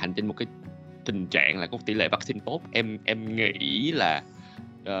chức vận hành trên một cái tình trạng là có tỷ lệ vaccine tốt. Em nghĩ là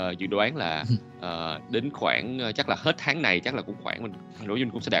dự đoán là đến khoảng chắc là hết tháng này, chắc là cũng khoảng Hà Nội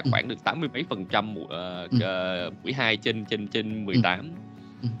cũng sẽ đạt khoảng được 80 mấy % mũi 2 trên 18.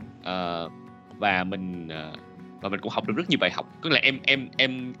 Và mình cũng học được rất nhiều bài học. Tức là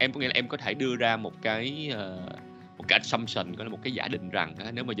em có nghĩa là em có thể đưa ra một cái assumption, gọi là một cái giả định rằng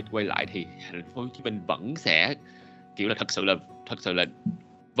nếu mà dịch quay lại thì thành phố Hồ Chí Minh vẫn sẽ kiểu là thật sự là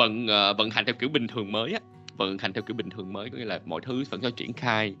vận hành theo kiểu bình thường mới á. Vận hành theo kiểu bình thường mới, có nghĩa là mọi thứ vẫn sẽ triển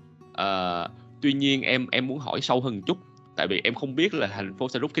khai. Tuy nhiên em muốn hỏi sâu hơn chút, tại vì em không biết là thành phố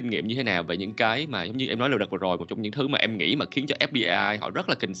sẽ rút kinh nghiệm như thế nào về những cái mà giống như em nói lần vừa rồi, một trong những thứ mà em nghĩ mà khiến cho FDI họ rất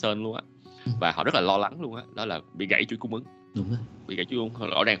là concern luôn á, và họ rất là lo lắng luôn á, đó là bị gãy chuỗi cung ứng. Đúng rồi. Bị gãy chuỗi cung ứng,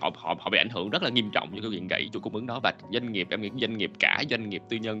 rõ ràng họ bị ảnh hưởng rất là nghiêm trọng với cái chuyện gãy chuỗi cung ứng đó, và doanh nghiệp, em nghĩ cả doanh nghiệp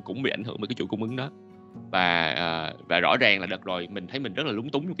tư nhân cũng bị ảnh hưởng bởi cái chuỗi cung ứng đó. Và rõ ràng là đợt rồi mình thấy mình rất là lúng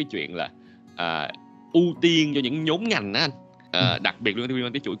túng với cái chuyện là ưu tiên cho những nhóm ngành đó anh. đặc biệt liên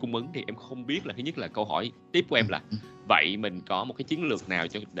quan tới chuỗi cung ứng thì em không biết là thứ nhất là câu hỏi tiếp của em là vậy mình có một cái chiến lược nào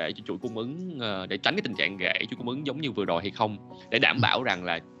để cho chuỗi cung ứng để tránh cái tình trạng gãy chuỗi cung ứng giống như vừa rồi hay không, để đảm bảo rằng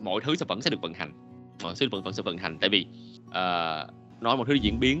là mọi thứ sẽ được vận hành, vẫn sẽ vận hành, tại vì nói một thứ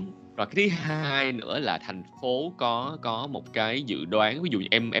diễn biến. Rồi cái thứ hai nữa là thành phố có một cái dự đoán, ví dụ như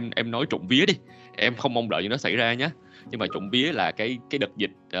em nói trộm vía đi, em không mong đợi như nó xảy ra nhé, nhưng mà trộm vía là cái đợt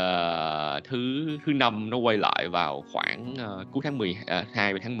dịch thứ 5 nó quay lại vào khoảng cuối tháng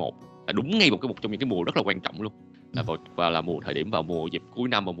 12 và tháng 1, là đúng ngay một trong những cái mùa rất là quan trọng luôn, và là thời điểm vào mùa dịp cuối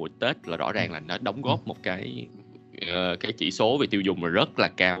năm và mùa Tết, là rõ ràng là nó đóng góp một cái chỉ số về tiêu dùng mà rất là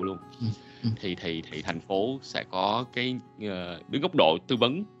cao luôn. Thì thành phố sẽ có cái đứng góc độ tư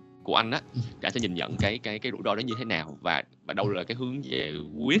vấn của anh á, đã sẽ nhìn nhận cái rủi ro đó như thế nào và đâu là cái hướng giải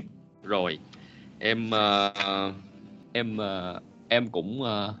quyết. Rồi em cũng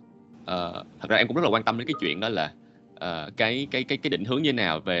thật ra em cũng rất là quan tâm đến cái chuyện đó là cái định hướng như thế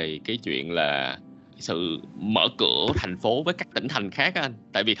nào về cái chuyện là sự mở cửa thành phố với các tỉnh thành khác á anh.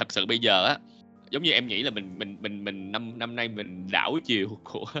 Tại vì thật sự bây giờ á, giống như em nghĩ là mình năm nay mình đảo chiều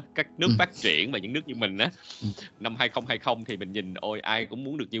của các nước phát triển và những nước như mình á. Năm 2020 thì mình nhìn ôi ai cũng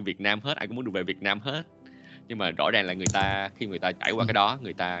muốn được như Việt Nam hết, ai cũng muốn được về Việt Nam hết. Nhưng mà rõ ràng là khi người ta trải qua cái đó,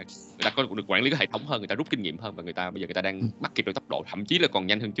 người ta có được quản lý cái hệ thống hơn, người ta rút kinh nghiệm hơn, và bây giờ người ta đang bắt kịp được tốc độ, thậm chí là còn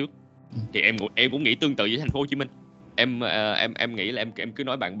nhanh hơn trước. Thì em cũng nghĩ tương tự với thành phố Hồ Chí Minh. Em nghĩ là em cứ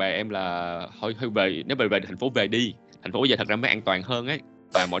nói bạn bè em là thôi về, nếu về thành phố về đi, thành phố giờ thật ra mới an toàn hơn ấy,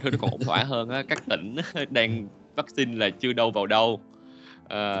 và mọi thứ nó còn ổn thỏa hơn á. Các tỉnh đang vaccine là chưa đâu vào đâu,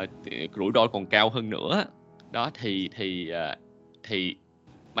 rủi ro còn cao hơn nữa đó. Thì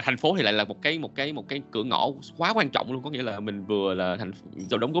mà thành phố thì lại là một cái cửa ngõ quá quan trọng luôn, có nghĩa là mình vừa là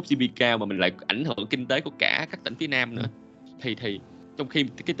đóng góp GDP cao mà mình lại ảnh hưởng kinh tế của cả các tỉnh phía Nam nữa. Thì trong khi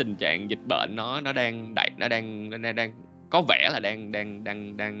cái tình trạng dịch bệnh nó đang có vẻ là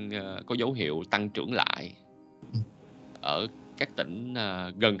đang có dấu hiệu tăng trưởng lại ở các tỉnh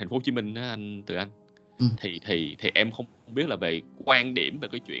gần thành phố Hồ Chí Minh đó anh Từ Anh. Thì em không biết là về quan điểm về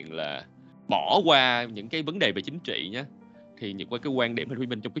cái chuyện là bỏ qua những cái vấn đề về chính trị nhé, thì những cái quan điểm của Hồ Chí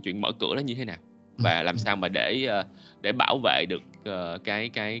Minh trong cái chuyện mở cửa đó như thế nào, và làm sao mà để bảo vệ được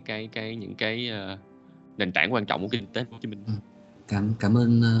những cái nền tảng quan trọng của kinh tế Hồ Chí Minh. Cảm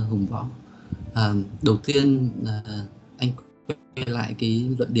ơn Hùng Võ. Đầu tiên anh quay lại cái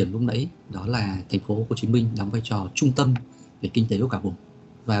luận điểm lúc nãy, đó là thành phố Hồ Chí Minh đóng vai trò trung tâm về kinh tế của cả vùng,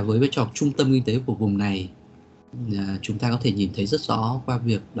 và với vai trò trung tâm kinh tế của vùng này, chúng ta có thể nhìn thấy rất rõ qua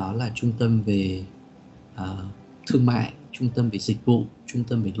việc đó là trung tâm về thương mại, trung tâm về dịch vụ, trung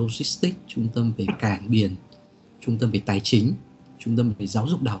tâm về logistics, trung tâm về cảng biển, trung tâm về tài chính, trung tâm về giáo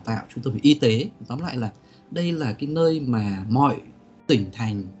dục đào tạo, trung tâm về y tế. Tóm lại là đây là cái nơi mà mọi tỉnh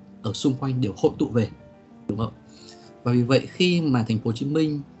thành ở xung quanh đều hội tụ về, đúng không? Và vì vậy khi mà thành phố Hồ Chí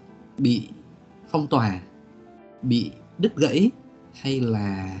Minh bị phong tỏa, bị đứt gãy hay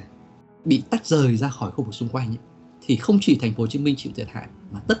là bị tách rời ra khỏi khu vực xung quanh ấy, thì không chỉ thành phố Hồ Chí Minh chịu thiệt hại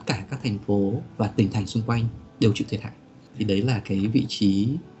mà tất cả các thành phố và tỉnh thành xung quanh đều chịu thiệt hại. Thì đấy là cái vị trí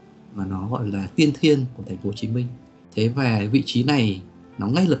mà nó gọi là tiên thiên của thành phố Hồ Chí Minh. Thế và vị trí này nó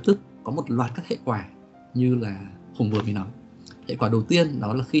ngay lập tức có một loạt các hệ quả như là Hùng vừa mới nói. Hệ quả đầu tiên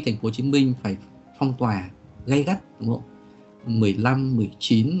đó là khi thành phố Hồ Chí Minh phải phong tỏa gay gắt, đúng không? 15,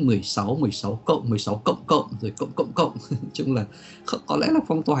 19, 16, 16 cộng, 16 cộng rồi cộng. Chung là có lẽ là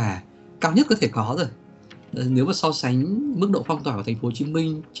phong tỏa cao nhất có thể có rồi. Nếu mà so sánh mức độ phong tỏa của thành phố Hồ Chí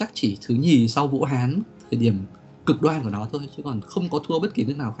Minh chắc chỉ thứ nhì sau Vũ Hán, thời điểm cực đoan của nó thôi, chứ còn không có thua bất kỳ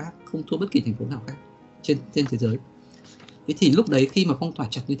nước nào khác, không thua bất kỳ thành phố nào khác trên thế giới. Thế thì lúc đấy khi mà phong tỏa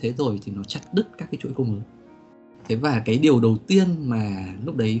chặt như thế rồi thì nó chặt đứt các cái chuỗi cung ứng. Thế và cái điều đầu tiên mà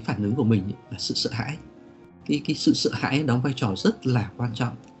lúc đấy phản ứng của mình là sự sợ hãi. Cái sự sợ hãi đóng vai trò rất là quan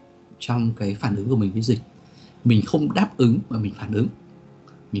trọng trong cái phản ứng của mình với dịch. Mình không đáp ứng mà mình phản ứng,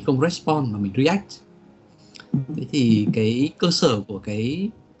 mình không respond mà mình react. Thế thì cái cơ sở của cái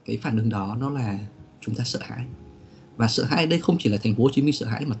phản ứng đó nó là chúng ta sợ hãi. Và sợ hãi đây không chỉ là thành phố Hồ Chí Minh sợ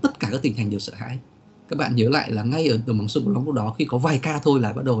hãi mà tất cả các tỉnh thành đều sợ hãi. Các bạn nhớ lại là ngay ở đồng bằng sông Cửu Long lúc đó khi có vài ca thôi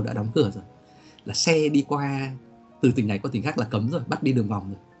là bắt đầu đã đóng cửa rồi, là xe đi qua từ tỉnh này qua tỉnh khác là cấm rồi, bắt đi đường vòng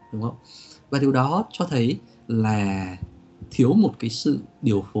rồi, đúng không? Và điều đó cho thấy là thiếu một cái sự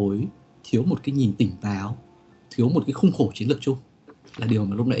điều phối, thiếu một cái nhìn tỉnh táo, thiếu một cái khung khổ chiến lược chung, là điều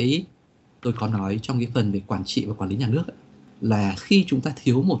mà lúc nãy tôi có nói trong cái phần về quản trị và quản lý nhà nước ấy, là khi chúng ta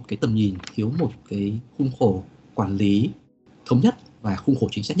thiếu một cái tầm nhìn, thiếu một cái khung khổ quản lý thống nhất và khung khổ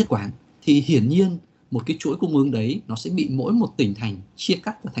chính sách nhất quán, thì hiển nhiên một cái chuỗi cung ứng đấy nó sẽ bị mỗi một tỉnh thành chia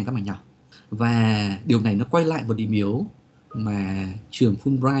cắt ra thành các mảnh nhỏ. Và điều này nó quay lại một điểm yếu mà trường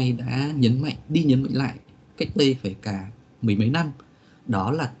Fulbright đã nhấn mạnh lại cách đây phải cả mười mấy năm,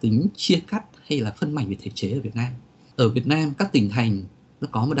 đó là tính chia cắt hay là phân mảnh về thể chế ở Việt Nam. Ở Việt Nam, các tỉnh thành nó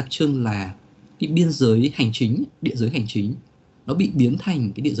có một đặc trưng là cái biên giới hành chính, địa giới hành chính nó bị biến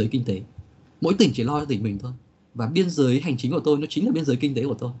thành cái địa giới kinh tế. Mỗi tỉnh chỉ lo cho tỉnh mình thôi, và biên giới hành chính của tôi nó chính là biên giới kinh tế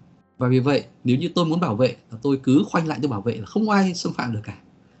của tôi. Và vì vậy nếu như tôi muốn bảo vệ là tôi cứ khoanh lại tôi bảo vệ, là không ai xâm phạm được cả.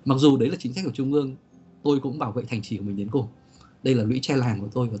 Mặc dù đấy là chính sách của Trung ương, tôi cũng bảo vệ thành trì của mình đến cùng. Đây là lũy tre làng của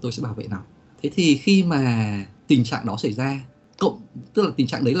tôi và tôi sẽ bảo vệ nó. Thế thì khi mà tình trạng đó xảy ra, tức là tình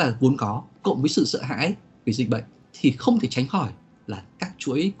trạng đấy là vốn có, cộng với sự sợ hãi về dịch bệnh, thì không thể tránh khỏi là các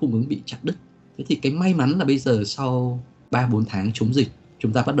chuỗi cung ứng bị chặt đứt. Thế thì cái may mắn là bây giờ sau 3-4 tháng chống dịch,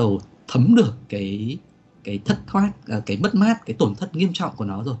 chúng ta bắt đầu thấm được cái thất thoát, cái mất mát, cái tổn thất nghiêm trọng của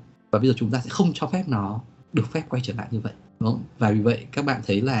nó rồi. Và bây giờ chúng ta sẽ không cho phép nó được phép quay trở lại như vậy, đúng không? Và vì vậy các bạn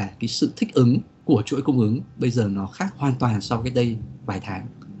thấy là cái sự thích ứng của chuỗi cung ứng bây giờ nó khác hoàn toàn so với cái đây vài tháng.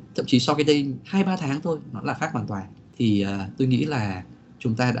 Thậm chí so với đây 2-3 tháng thôi, nó là khác hoàn toàn. Thì tôi nghĩ là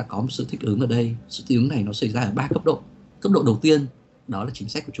chúng ta đã có một sự thích ứng ở đây. Sự thích ứng này nó xảy ra ở 3 cấp độ. Cấp độ đầu tiên đó là chính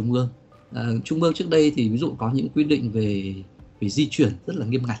sách của Trung ương. Trung ương trước đây thì ví dụ có những quy định về di chuyển rất là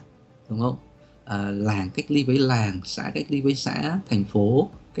nghiêm ngặt, đúng không? Làng cách ly với làng, xã cách ly với xã, thành phố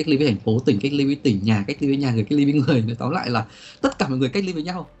cách ly với thành phố, tỉnh cách ly với tỉnh, nhà cách ly với nhà, người cách ly với người. Nói tóm lại là tất cả mọi người cách ly với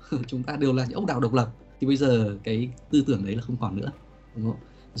nhau. Chúng ta đều là những ốc đảo độc lập. Thì bây giờ cái tư tưởng đấy là không còn nữa, đúng không?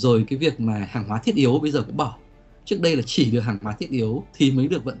 Rồi cái việc mà hàng hóa thiết yếu bây giờ cũng bỏ. Trước đây là chỉ được hàng hóa thiết yếu thì mới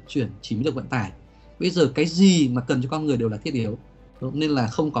được vận chuyển, chỉ mới được vận tải. Bây giờ cái gì mà cần cho con người đều là thiết yếu, nên là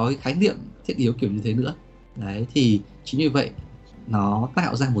không có cái khái niệm thiết yếu kiểu như thế nữa. Đấy, thì chính vì vậy nó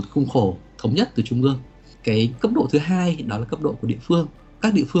tạo ra một khung khổ thống nhất từ Trung ương. Cái cấp độ thứ hai đó là cấp độ của địa phương.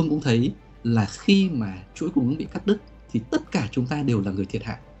 Các địa phương cũng thấy là khi mà chuỗi cung ứng bị cắt đứt thì tất cả chúng ta đều là người thiệt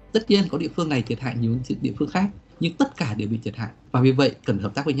hại. Tất nhiên có địa phương này thiệt hại nhiều hơn địa phương khác, nhưng tất cả đều bị thiệt hại. Và vì vậy cần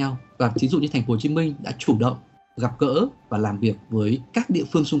hợp tác với nhau. Và ví dụ như thành phố Hồ Chí Minh đã chủ động gặp gỡ và làm việc với các địa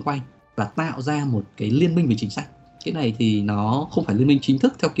phương xung quanh và tạo ra một cái liên minh về chính sách. Cái này thì nó không phải liên minh chính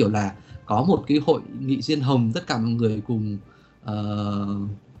thức theo kiểu là có một cái hội nghị diên hồng, tất cả mọi người cùng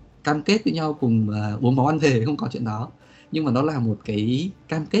cam kết với nhau, cùng uống máu ăn thề, không có chuyện đó. Nhưng mà nó là một cái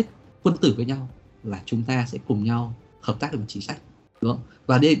cam kết quân tử với nhau là chúng ta sẽ cùng nhau hợp tác được một chính sách, đúng không?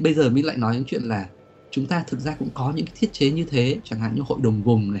 Và đây bây giờ mình lại nói những chuyện là chúng ta thực ra cũng có những cái thiết chế như thế, chẳng hạn như hội đồng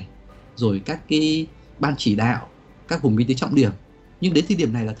vùng này, rồi các cái ban chỉ đạo các vùng kinh tế trọng điểm. Nhưng đến thời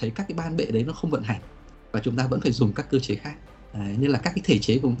điểm này là thấy các cái ban bệ đấy nó không vận hành và chúng ta vẫn phải dùng các cơ chế khác. Đấy, nên là các cái thể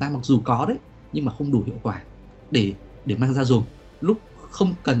chế của chúng ta mặc dù có đấy nhưng mà không đủ hiệu quả để mang ra dùng. Lúc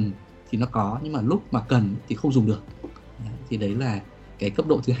không cần thì nó có, nhưng mà lúc mà cần thì không dùng được. Đấy, thì đấy là cái cấp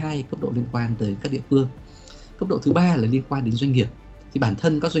độ thứ hai, cấp độ liên quan tới các địa phương. Cấp độ thứ ba là liên quan đến doanh nghiệp. Thì bản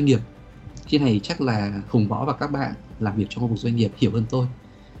thân các doanh nghiệp, cái này chắc là Hùng Võ và các bạn làm việc trong khu vực doanh nghiệp hiểu hơn tôi,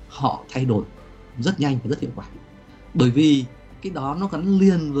 họ thay đổi rất nhanh và rất hiệu quả. Bởi vì cái đó nó gắn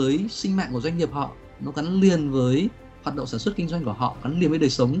liền với sinh mạng của doanh nghiệp họ, nó gắn liền với hoạt động sản xuất kinh doanh của họ, gắn liền với đời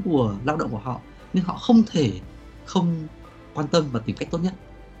sống của lao động của họ, nên họ không thể không quan tâm và tìm cách tốt nhất.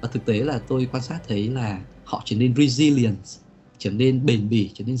 Và thực tế là tôi quan sát thấy là họ trở nên resilient, trở nên bền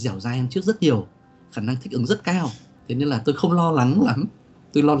bỉ, trở nên dẻo dai hơn trước rất nhiều, khả năng thích ứng rất cao. Thế nên là tôi không lo lắng lắm,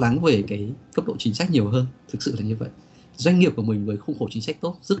 tôi lo lắng về cái cấp độ chính sách nhiều hơn. Thực sự là như vậy. Doanh nghiệp của mình với khung khổ chính sách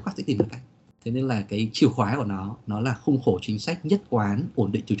tốt, dứt khoát sẽ tìm được cách. Thế nên là cái chìa khóa của nó là khung khổ chính sách nhất quán,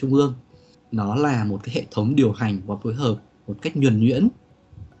 ổn định từ Trung ương. Nó là một cái hệ thống điều hành và phối hợp một cách nhuần nhuyễn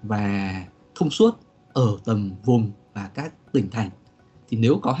và thông suốt ở tầm vùng và các tỉnh thành. Thì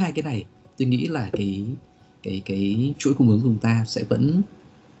nếu có hai cái này, tôi nghĩ là cái chuỗi cung ứng của chúng ta sẽ vẫn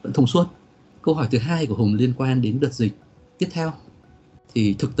thông suốt. Câu hỏi thứ hai của Hùng liên quan đến đợt dịch tiếp theo.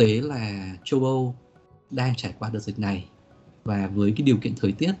 Thì thực tế là châu Âu đang trải qua đợt dịch này, và với cái điều kiện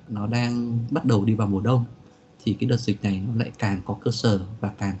thời tiết nó đang bắt đầu đi vào mùa đông thì cái đợt dịch này nó lại càng có cơ sở và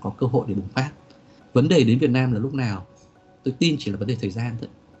càng có cơ hội để bùng phát. Vấn đề đến Việt Nam là lúc nào, tôi tin chỉ là vấn đề thời gian thôi.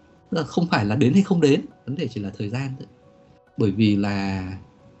 Tức là không phải là đến hay không đến, vấn đề chỉ là thời gian thôi. Bởi vì là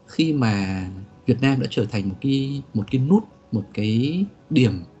khi mà Việt Nam đã trở thành một cái nút, một cái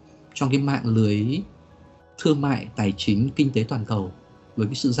điểm trong cái mạng lưới thương mại, tài chính, kinh tế toàn cầu, với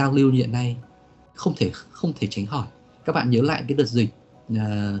cái sự giao lưu như hiện nay, không thể tránh khỏi. Các bạn nhớ lại cái đợt dịch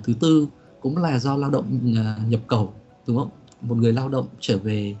thứ tư cũng là do lao động nhập khẩu, đúng không? Một người lao động trở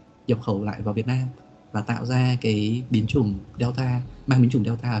về nhập khẩu lại vào Việt Nam và tạo ra cái biến chủng Delta, mang biến chủng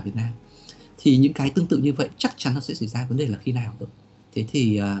Delta ở Việt Nam. Thì những cái tương tự như vậy chắc chắn nó sẽ xảy ra, vấn đề là khi nào thôi. Thế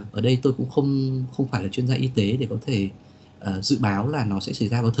thì ở đây tôi cũng không phải là chuyên gia y tế để có thể dự báo là nó sẽ xảy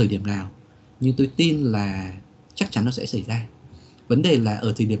ra vào thời điểm nào. Nhưng tôi tin là chắc chắn nó sẽ xảy ra. Vấn đề là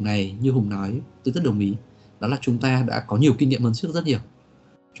ở thời điểm này, như Hùng nói, tôi rất đồng ý, đó là chúng ta đã có nhiều kinh nghiệm hơn trước rất nhiều.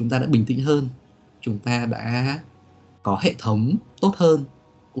 Chúng ta đã bình tĩnh hơn, chúng ta đã có hệ thống tốt hơn,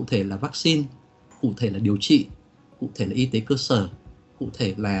 cụ thể là vaccine, cụ thể là điều trị, cụ thể là y tế cơ sở, cụ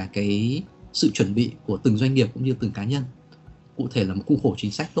thể là cái sự chuẩn bị của từng doanh nghiệp cũng như từng cá nhân, cụ thể là một khung khổ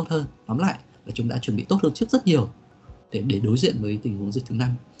chính sách tốt hơn. Tóm lại là chúng đã chuẩn bị tốt hơn trước rất nhiều để đối diện với tình huống dịch thứ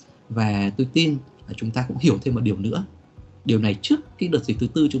 5. Và tôi tin là chúng ta cũng hiểu thêm một điều nữa. Điều này trước cái đợt dịch thứ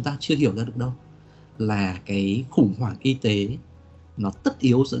 4 chúng ta chưa hiểu ra được đâu, là cái khủng hoảng y tế nó tất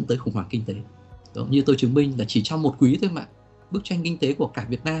yếu dẫn tới khủng hoảng kinh tế. Đó, như tôi chứng minh là chỉ trong một quý thôi mà bức tranh kinh tế của cả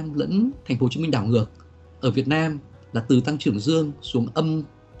Việt Nam lẫn thành phố Hồ Chí Minh đảo ngược. Ở Việt Nam là từ tăng trưởng dương xuống âm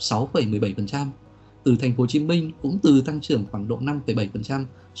 6,17%, từ thành phố Hồ Chí Minh cũng từ tăng trưởng khoảng độ 5,7%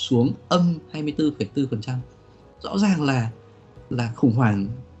 xuống âm 24,4%. Rõ ràng là khủng hoảng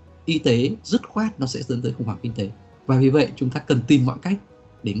y tế dứt khoát nó sẽ dẫn tới khủng hoảng kinh tế. Và vì vậy chúng ta cần tìm mọi cách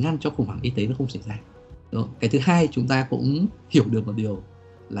để ngăn cho khủng hoảng y tế nó không xảy ra. Đó. Cái thứ hai, chúng ta cũng hiểu được một điều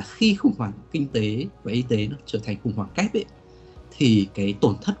là khi khủng hoảng kinh tế và y tế nó trở thành khủng hoảng kép ấy, thì cái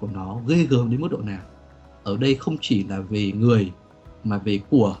tổn thất của nó ghê gớm đến mức độ nào. Ở đây không chỉ là về người mà về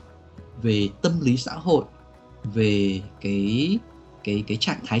của, về tâm lý xã hội, về cái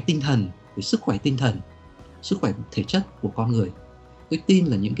trạng thái tinh thần, về sức khỏe tinh thần, sức khỏe thể chất của con người. Tôi tin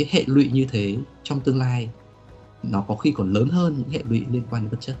là những cái hệ lụy như thế trong tương lai nó có khi còn lớn hơn những hệ lụy liên quan đến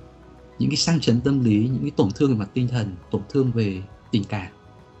vật chất. Những cái sang chấn tâm lý, những cái tổn thương về mặt tinh thần, tổn thương về tình cảm,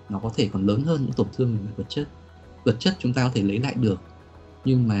 nó có thể còn lớn hơn những tổn thương về vật chất. Vật chất chúng ta có thể lấy lại được,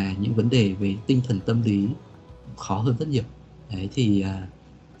 nhưng mà những vấn đề về tinh thần tâm lý khó hơn rất nhiều. Đấy,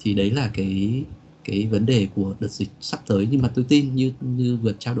 thì đấy là cái vấn đề của đợt dịch sắp tới. Nhưng mà tôi tin như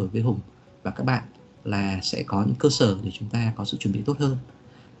vừa trao đổi với Hùng và các bạn là sẽ có những cơ sở để chúng ta có sự chuẩn bị tốt hơn.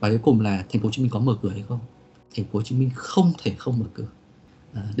 Và cuối cùng là thành phố Hồ Chí Minh có mở cửa hay không? Thành phố Hồ Chí Minh không thể không mở cửa.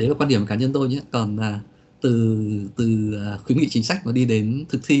 Đấy là quan điểm của cá nhân tôi nhé. Còn từ khuyến nghị chính sách mà đi đến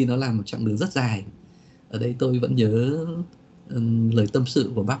thực thi nó là một chặng đường rất dài. Ở đây tôi vẫn nhớ lời tâm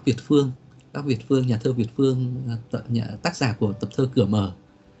sự của bác Việt Phương. Bác Việt Phương, nhà thơ Việt Phương, tác giả của tập thơ Cửa Mở,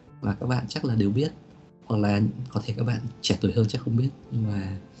 và các bạn chắc là đều biết, hoặc là có thể các bạn trẻ tuổi hơn chắc không biết, nhưng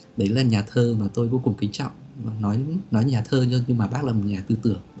mà đấy là nhà thơ mà tôi vô cùng kính trọng. Nói nhà thơ nhưng mà bác là một nhà tư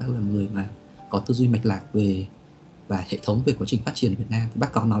tưởng, bác là một người mà có tư duy mạch lạc về và hệ thống về quá trình phát triển Việt Nam. Thì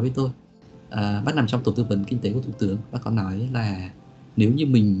bác có nói với tôi, bác nằm trong tổ tư vấn kinh tế của Thủ tướng, bác có nói là nếu như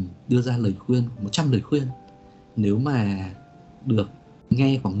mình đưa ra lời khuyên 100 lời khuyên, nếu mà được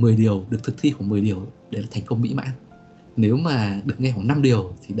nghe khoảng 10 điều, được thực thi khoảng 10 điều, đấy là thành công mỹ mãn. Nếu mà được nghe khoảng 5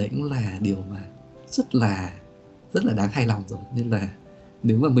 điều thì đấy cũng là điều mà rất là đáng hài lòng rồi. Nên là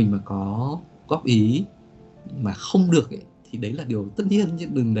nếu mà mình mà có góp ý mà không được ấy, thì đấy là điều tất nhiên,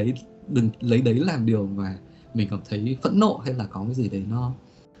 nhưng đừng lấy đấy làm điều mà mình cảm thấy phẫn nộ hay là có cái gì đấy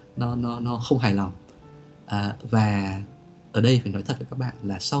nó không hài lòng. Và ở đây phải nói thật với các bạn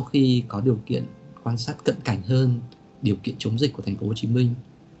là sau khi có điều kiện quan sát cận cảnh hơn điều kiện chống dịch của thành phố Hồ Chí Minh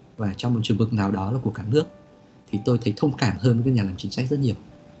và trong một trường vực nào đó là của cả nước, thì tôi thấy thông cảm hơn với các nhà làm chính sách rất nhiều.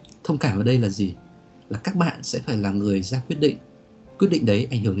 Thông cảm ở đây là gì? Là các bạn sẽ phải là người ra quyết định. Quyết định đấy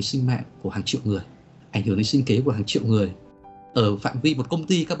ảnh hưởng đến sinh mạng của hàng triệu người, ảnh hưởng đến sinh kế của hàng triệu người. Ở phạm vi một công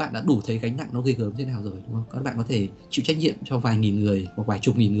ty các bạn đã đủ thấy gánh nặng nó ghê gớm thế nào rồi, đúng không? Các bạn có thể chịu trách nhiệm cho vài nghìn người hoặc vài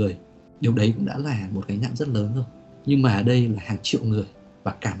chục nghìn người. Điều đấy cũng đã là một gánh nặng rất lớn rồi. Nhưng mà ở đây là hàng triệu người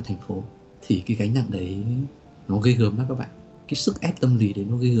và cả một thành phố, thì cái gánh nặng đấy nó ghê gớm lắm các bạn. Cái sức ép tâm lý đấy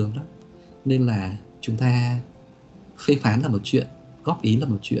nó ghê gớm lắm. Nên là chúng ta phê phán là một chuyện, góp ý là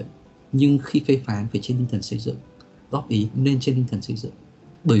một chuyện, nhưng khi phê phán phải trên tinh thần xây dựng, góp ý nên trên tinh thần xây dựng.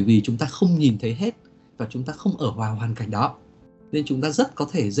 Bởi vì chúng ta không nhìn thấy hết và chúng ta không ở vào hoàn cảnh đó, nên chúng ta rất có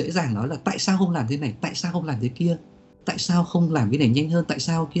thể dễ dàng nói là tại sao không làm thế này, tại sao không làm thế kia, tại sao không làm cái này nhanh hơn, tại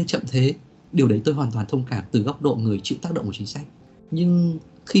sao kia chậm thế. Điều đấy tôi hoàn toàn thông cảm từ góc độ người chịu tác động của chính sách. Nhưng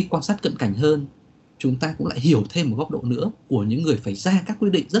khi quan sát cận cảnh hơn, chúng ta cũng lại hiểu thêm một góc độ nữa của những người phải ra các quyết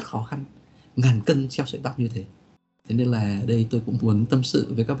định rất khó khăn, ngàn cân treo sợi tóc như thế. Thế nên là ở đây tôi cũng muốn tâm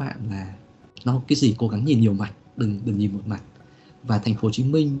sự với các bạn là nó cái gì cố gắng nhìn nhiều mặt, đừng nhìn một mặt. Và thành phố Hồ Chí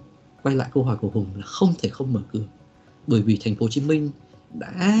Minh, quay lại câu hỏi của Hùng, là không thể không mở cửa. Bởi vì thành phố Hồ Chí Minh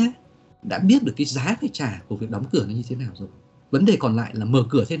đã biết được cái giá phải trả của việc đóng cửa nó như thế nào rồi. Vấn đề còn lại là mở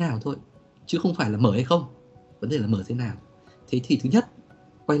cửa thế nào thôi, chứ không phải là mở hay không. Vấn đề là mở thế nào. Thế thì thứ nhất,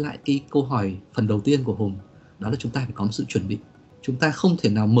 quay lại cái câu hỏi phần đầu tiên của Hùng, đó là chúng ta phải có một sự chuẩn bị. Chúng ta không thể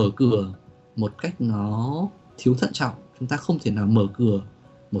nào mở cửa một cách nó thiếu thận trọng. Chúng ta không thể nào mở cửa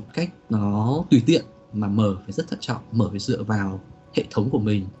một cách nó tùy tiện, mà mở phải rất thận trọng, mở phải dựa vào hệ thống của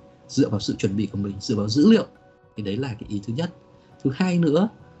mình, dựa vào sự chuẩn bị của mình, dựa vào dữ liệu. Thì đấy là cái ý thứ nhất. Thứ hai nữa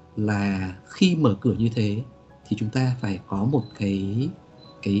là khi mở cửa như thế thì chúng ta phải có một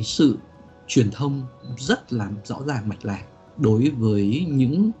cái sự truyền thông rất là rõ ràng mạch lạc đối với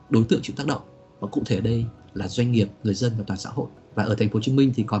những đối tượng chịu tác động. Và cụ thể ở đây là doanh nghiệp, người dân và toàn xã hội. Và ở thành phố Hồ Chí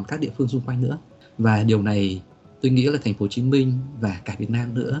Minh thì còn các địa phương xung quanh nữa. Và điều này tôi nghĩ là thành phố Hồ Chí Minh và cả Việt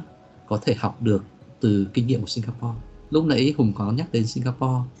Nam nữa có thể học được từ kinh nghiệm của Singapore. Lúc nãy Hùng có nhắc đến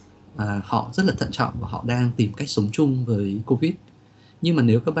Singapore, họ rất là thận trọng và họ đang tìm cách sống chung với Covid. Nhưng mà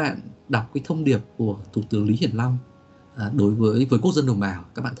nếu các bạn đọc cái thông điệp của Thủ tướng Lý Hiển Long đối với quốc dân đồng bào,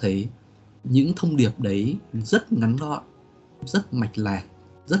 các bạn thấy những thông điệp đấy rất ngắn gọn, rất mạch lạc,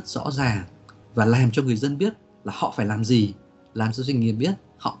 rất rõ ràng và làm cho người dân biết là họ phải làm gì, làm cho doanh nghiệp biết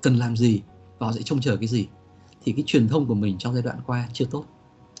họ cần làm gì và họ sẽ trông chờ cái gì. Thì cái truyền thông của mình trong giai đoạn qua chưa tốt,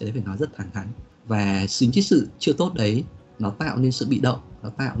 thế đấy phải nói rất thẳng thắn. Và chính cái sự chưa tốt đấy nó tạo nên sự bị động, nó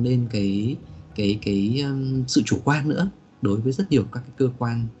tạo nên cái sự chủ quan nữa đối với rất nhiều các cái cơ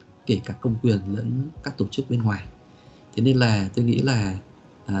quan, kể cả công quyền lẫn các tổ chức bên ngoài. Thế nên là tôi nghĩ là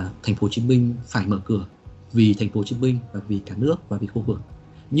thành phố Hồ Chí Minh phải mở cửa vì thành phố Hồ Chí Minh và vì cả nước và vì khu vực,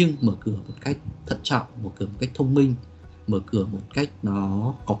 nhưng mở cửa một cách thận trọng, mở cửa một cách thông minh, mở cửa một cách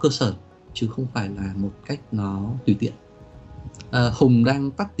nó có cơ sở chứ không phải là một cách nó tùy tiện. Hùng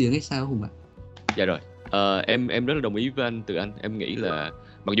đang tắt tiếng hay sao Hùng ạ? Dạ rồi. Em rất là đồng ý với anh Từ Anh. Em nghĩ là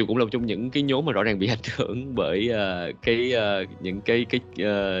mặc dù cũng là trong những cái nhóm mà rõ ràng bị ảnh hưởng bởi những cái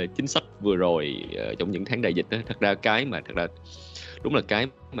chính sách vừa rồi trong những tháng đại dịch đó, thật ra đúng là cái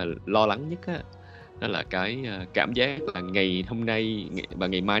mà lo lắng nhất á, đó là cái cảm giác là ngày hôm nay và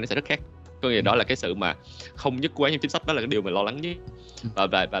ngày mai nó sẽ rất khác. Có nghĩa đó là cái sự mà không nhất quán trong chính sách, đó là cái điều mà lo lắng nhất.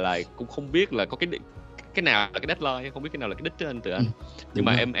 Và lại cũng không biết là có cái nào là cái deadline, không biết cái nào là cái đích đó anh Từ Anh. Nhưng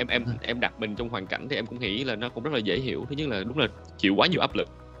mà em đặt mình trong hoàn cảnh thì em cũng nghĩ là nó cũng rất là dễ hiểu. Thứ nhất là đúng là chịu quá nhiều áp lực,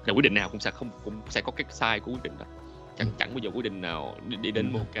 là quyết định nào cũng sẽ có cái sai của quyết định đó. Chẳng bao giờ quyết định nào đi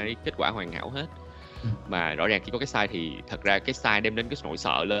đến một cái kết quả hoàn hảo hết. Mà rõ ràng khi có cái sai thì thật ra cái sai đem đến cái nỗi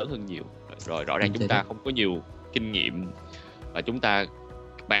sợ lớn hơn nhiều. Rồi rõ ràng chúng ta không có nhiều kinh nghiệm và chúng ta,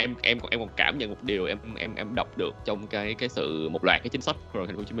 và em còn cảm nhận một điều em đọc được trong cái sự một loạt cái chính sách rồi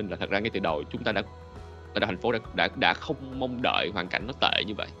thành phố Hồ Chí Minh là thật ra ngay từ đầu chúng ta thành phố đã không mong đợi hoàn cảnh nó tệ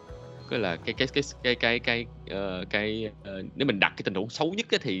như vậy. Cái là nếu mình đặt cái tình huống xấu nhất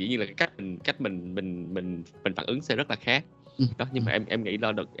thì dĩ nhiên là cách mình phản ứng sẽ rất là khác. Đó, nhưng mà em nghĩ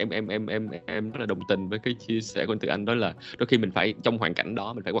là được, em rất là đồng tình với cái chia sẻ của anh Từ Anh, đó là đôi khi mình phải trong hoàn cảnh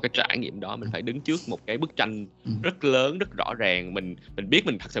đó, mình phải qua cái trải nghiệm đó, mình phải đứng trước một cái bức tranh rất lớn, rất rõ ràng, mình biết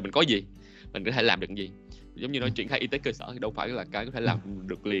mình thật sự mình có gì, mình có thể làm được gì. Giống như nói triển khai y tế cơ sở thì đâu phải là cái có thể làm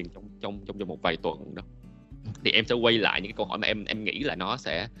được liền trong một vài tuần đâu. Thì em sẽ quay lại những cái câu hỏi mà em nghĩ là nó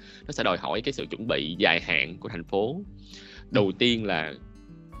sẽ đòi hỏi cái sự chuẩn bị dài hạn của thành phố. Đầu tiên là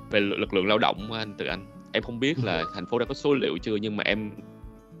về lực lượng lao động anh Từ Anh. Em không biết là thành phố đã có số liệu chưa, nhưng mà em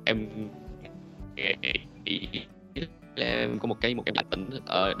có một cái tỉnh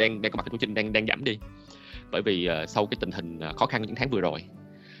đang có mặt thành phố Hồ Chí Minh đang giảm đi, bởi vì sau cái tình hình khó khăn những tháng vừa rồi.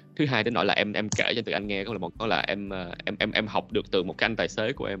 Thứ hai đến nỗi là em kể cho Từ Anh nghe có là em học được từ một cái anh tài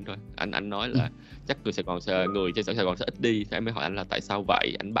xế của em thôi. Anh nói là chắc người trên Sài Gòn sẽ ít đi. Thì em mới hỏi anh là tại sao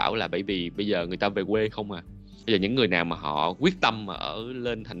vậy? Anh bảo là bởi vì bây giờ người ta về quê không à. Bây giờ những người nào mà họ quyết tâm mà ở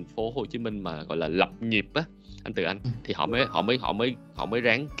lên thành phố Hồ Chí Minh mà gọi là lập nghiệp á anh Từ Anh, thì họ mới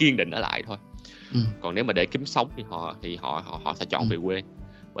ráng kiên định ở lại thôi. Còn nếu mà để kiếm sống thì họ sẽ chọn về quê,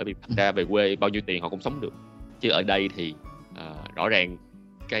 bởi vì thật ra về quê bao nhiêu tiền họ cũng sống được. Chứ ở đây thì rõ ràng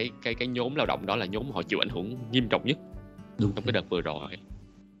cái nhóm lao động đó là nhóm họ chịu ảnh hưởng nghiêm trọng nhất trong cái đợt vừa rồi.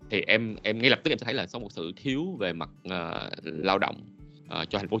 Thì em ngay lập tức em sẽ thấy là có một sự thiếu về mặt lao động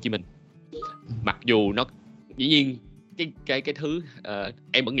cho thành phố Hồ Chí Minh. Mặc dù nó dĩ nhiên cái thứ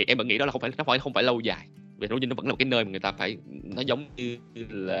em vẫn nghĩ đó là không phải lâu dài, vì nó vẫn là một cái nơi mà người ta phải, nó giống như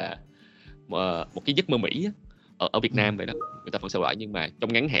là một cái giấc mơ Mỹ ở Việt Nam vậy đó, người ta vẫn sợ hãi, nhưng mà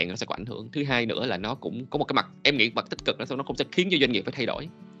trong ngắn hạn nó sẽ có ảnh hưởng. Thứ hai nữa là nó cũng có một cái mặt, em nghĩ mặt tích cực đó, nó cũng sẽ khiến cho doanh nghiệp phải thay đổi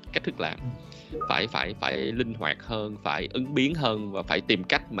cách thức làm, phải linh hoạt hơn, phải ứng biến hơn và phải tìm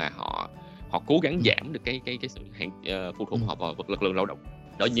cách mà họ cố gắng giảm được cái sự phụ thuộc họ vào lực lượng lao động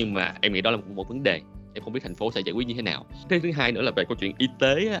đó. Nhưng mà em nghĩ đó là một vấn đề, em không biết thành phố sẽ giải quyết như thế nào. Thứ hai nữa là về câu chuyện y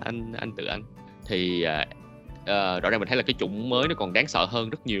tế anh Từ Anh, thì rõ ràng mình thấy là cái chủng mới nó còn đáng sợ hơn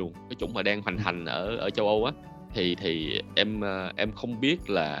rất nhiều, cái chủng mà đang hoành hành ở châu Âu á. Thì em không biết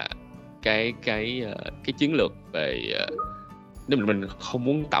là cái chiến lược về nếu mình không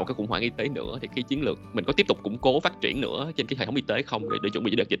muốn tạo cái khủng hoảng y tế nữa thì cái chiến lược mình có tiếp tục củng cố phát triển nữa trên cái hệ thống y tế không để chuẩn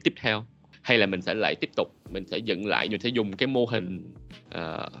bị cho đợt dịch tiếp theo, hay là mình sẽ lại tiếp tục mình sẽ dùng cái mô hình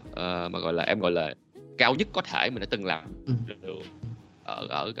mà em gọi là cao nhất có thể mình đã từng làm được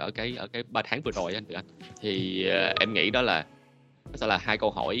ở cái 3 tháng vừa rồi anh Từ Anh. Thì em nghĩ đó sẽ là hai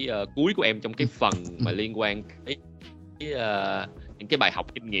câu hỏi cuối của em trong cái phần mà liên quan đến những cái bài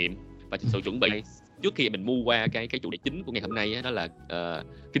học kinh nghiệm và sự chuẩn bị trước khi mình move qua cái chủ đề chính của ngày hôm nay đó là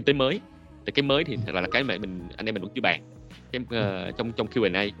kinh tế mới. Thì cái mới thì thật là cái mà anh em mình vẫn chưa bàn. Cái trong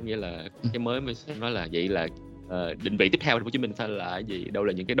Q&A có nghĩa là cái mới mình sẽ nói là vậy là định vị tiếp theo thành phố Hồ Chí Minh sẽ là gì, đâu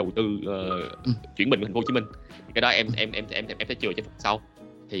là những cái đầu tư chuyển mình của thành phố Hồ Chí Minh. Cái đó em sẽ chừa cho phần sau.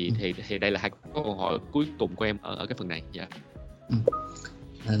 Thì đây là hai câu hỏi cuối cùng của em ở cái phần này.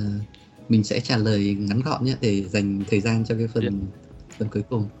 Mình sẽ trả lời ngắn gọn nhé để dành thời gian cho cái phần cuối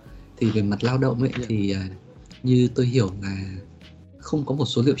cùng. Thì về mặt lao động ấy thì như tôi hiểu là không có một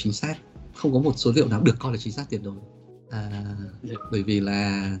số liệu chính xác, không có một số liệu nào được coi là chính xác tuyệt đối. Bởi vì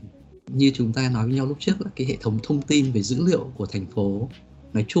là như chúng ta nói với nhau lúc trước là cái hệ thống thông tin về dữ liệu của thành phố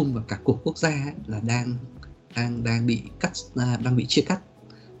nói chung và cả của quốc gia ấy, là đang bị chia cắt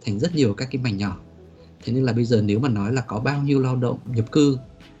thành rất nhiều các cái mảnh nhỏ. Thế nên là bây giờ nếu mà nói là có bao nhiêu lao động nhập cư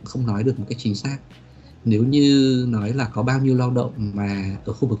không nói được một cách chính xác. Nếu như nói là có bao nhiêu lao động mà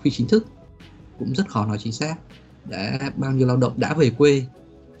ở khu vực phi chính thức cũng rất khó nói chính xác. Bao nhiêu lao động đã về quê,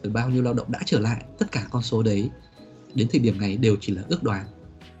 rồi bao nhiêu lao động đã trở lại, tất cả con số đấy đến thời điểm này đều chỉ là ước đoán.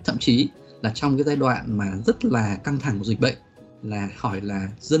 Thậm chí là trong cái giai đoạn mà rất là căng thẳng của dịch bệnh là hỏi là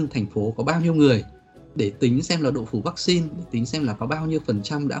dân thành phố có bao nhiêu người để tính xem là độ phủ vaccine, để tính xem là có bao nhiêu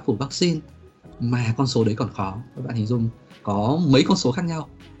 % đã phủ vaccine, mà con số đấy còn khó. Các bạn hình dung có mấy con số khác nhau.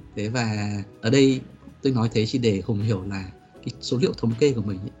 Thế và ở đây tôi nói thế chỉ để Hùng hiểu là cái số liệu thống kê của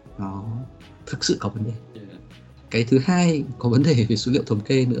mình ấy, nó thực sự có vấn đề. Cái thứ hai có vấn đề về số liệu thống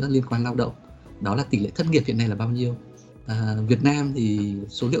kê nữa liên quan lao động, đó là tỷ lệ thất nghiệp hiện nay là bao nhiêu. Việt Nam thì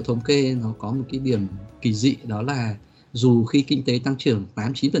số liệu thống kê nó có một cái điểm kỳ dị, đó là dù khi kinh tế tăng trưởng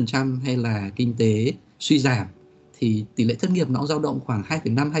 8-9% hay là kinh tế suy giảm thì tỷ lệ thất nghiệp nó dao động khoảng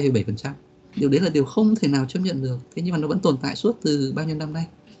 2,5-2,7%. Điều đấy là điều không thể nào chấp nhận được. Thế nhưng mà nó vẫn tồn tại suốt từ bao nhiêu năm nay.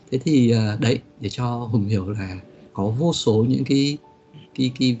 Thế thì đấy, để cho Hùng hiểu là có vô số những cái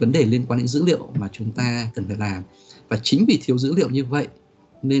vấn đề liên quan đến dữ liệu mà chúng ta cần phải làm. Và chính vì thiếu dữ liệu như vậy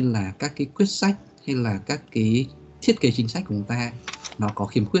nên là các cái quyết sách hay là các cái thiết kế chính sách của chúng ta nó có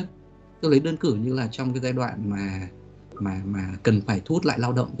khiếm khuyết. Tôi lấy đơn cử như là trong cái giai đoạn mà cần phải thu hút lại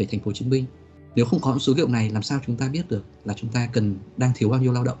lao động về thành phố Hồ Chí Minh. Nếu không có số liệu này làm sao chúng ta biết được là chúng ta đang thiếu bao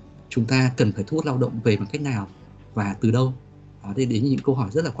nhiêu lao động, chúng ta cần phải thu hút lao động về bằng cách nào và từ đâu. Đó, đây đến những câu hỏi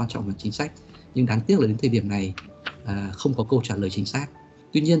rất là quan trọng về chính sách. Nhưng đáng tiếc là đến thời điểm này không có câu trả lời chính xác.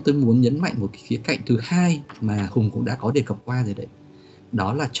 Tuy nhiên tôi muốn nhấn mạnh một cái khía cạnh thứ hai mà Hùng cũng đã có đề cập qua rồi đấy.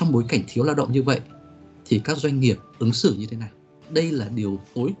 Đó là trong bối cảnh thiếu lao động như vậy thì các doanh nghiệp ứng xử như thế nào. Đây là điều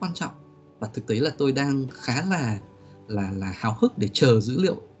tối quan trọng và thực tế là tôi đang khá là háo hức để chờ dữ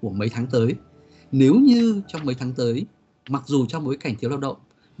liệu của mấy tháng tới. Nếu như trong mấy tháng tới, mặc dù trong bối cảnh thiếu lao động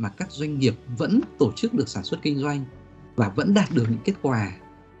mà các doanh nghiệp vẫn tổ chức được sản xuất kinh doanh và vẫn đạt được những kết quả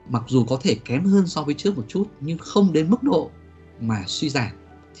mặc dù có thể kém hơn so với trước một chút nhưng không đến mức độ mà suy giảm,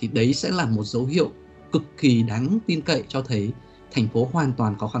 thì đấy sẽ là một dấu hiệu cực kỳ đáng tin cậy cho thấy thành phố hoàn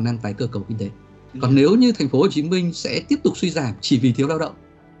toàn có khả năng tái cơ cấu kinh tế. Còn nếu như thành phố Hồ Chí Minh sẽ tiếp tục suy giảm chỉ vì thiếu lao động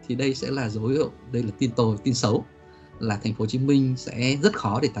thì đây sẽ là dấu hiệu, đây là tin xấu, là thành phố Hồ Chí Minh sẽ rất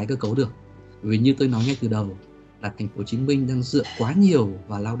khó để tái cơ cấu được. Vì như tôi nói ngay từ đầu là thành phố Hồ Chí Minh đang dựa quá nhiều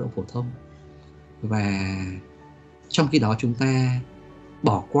vào lao động phổ thông, và trong khi đó chúng ta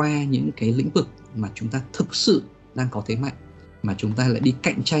bỏ qua những cái lĩnh vực mà chúng ta thực sự đang có thế mạnh, mà chúng ta lại đi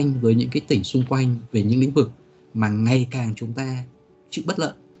cạnh tranh với những cái tỉnh xung quanh về những lĩnh vực mà ngày càng chúng ta chịu bất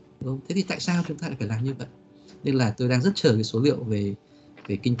lợi, đúng không? Thế thì tại sao chúng ta lại phải làm như vậy? Nên là tôi đang rất chờ cái số liệu về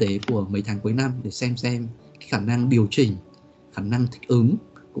kinh tế của mấy tháng cuối năm để xem cái khả năng điều chỉnh, khả năng thích ứng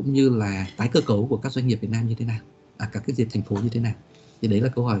cũng như là tái cơ cấu của các doanh nghiệp Việt Nam như thế nào, các cái diệt thành phố như thế nào. Thì đấy là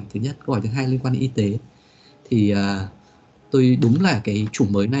câu hỏi thứ nhất. Câu hỏi thứ hai liên quan đến y tế thì tôi đúng là cái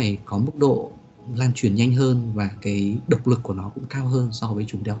chủng mới này có mức độ lan truyền nhanh hơn và cái độc lực của nó cũng cao hơn so với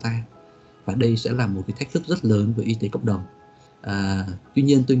chủng Delta, và đây sẽ là một cái thách thức rất lớn với y tế cộng đồng. Tuy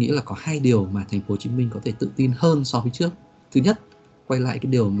nhiên tôi nghĩ là có hai điều mà thành phố Hồ Chí Minh có thể tự tin hơn so với trước. Thứ nhất, quay lại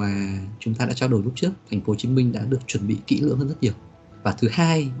cái điều mà chúng ta đã trao đổi lúc trước, thành phố Hồ Chí Minh đã được chuẩn bị kỹ lưỡng hơn rất nhiều. Và thứ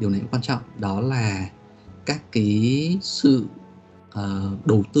hai, điều này cũng quan trọng, đó là các cái sự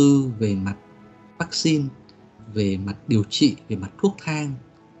đầu tư về mặt vaccine, về mặt điều trị, về mặt thuốc thang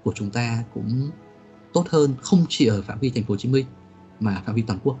của chúng ta cũng tốt hơn, không chỉ ở phạm vi thành phố Hồ Chí Minh mà phạm vi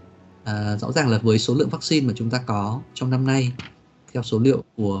toàn quốc. Rõ ràng là với số lượng vaccine mà chúng ta có trong năm nay, theo số liệu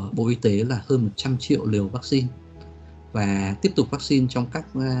của Bộ Y tế là hơn 100 triệu liều vaccine, và tiếp tục vaccine trong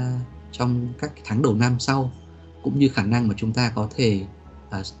các tháng đầu năm sau, cũng như khả năng mà chúng ta có thể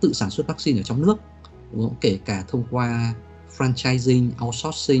tự sản xuất vaccine ở trong nước, đúng không? Kể cả thông qua franchising,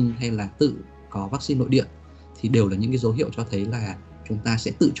 outsourcing hay là tự có vaccine nội địa, thì đều là những cái dấu hiệu cho thấy là chúng ta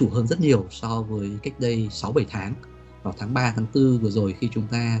sẽ tự chủ hơn rất nhiều so với cách đây 6-7 tháng, vào tháng 3, tháng 4 vừa rồi khi chúng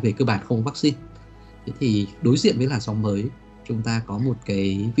ta về cơ bản không có vaccine. Thế thì đối diện với làn sóng mới, chúng ta có một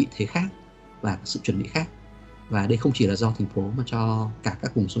cái vị thế khác và sự chuẩn bị khác. Và đây không chỉ là do thành phố mà cho cả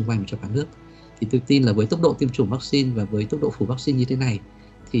các vùng xung quanh và cho cả nước. Thì tôi tin là với tốc độ tiêm chủng vaccine và với tốc độ phủ vaccine như thế này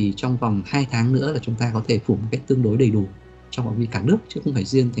thì trong vòng 2 tháng nữa là chúng ta có thể phủ một cách tương đối đầy đủ trong phạm vi cả nước chứ không phải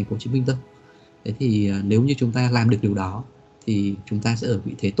riêng thành phố Hồ Chí Minh đâu. Thế thì nếu như chúng ta làm được điều đó thì chúng ta sẽ ở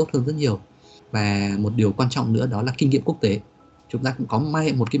vị thế tốt hơn rất nhiều. Và một điều quan trọng nữa đó là kinh nghiệm quốc tế. Chúng ta cũng có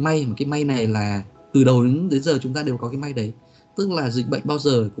một cái may này là từ đầu đến giờ chúng ta đều có cái may đấy. Tức là dịch bệnh bao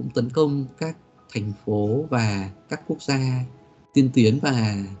giờ cũng tấn công các thành phố và các quốc gia tiên tiến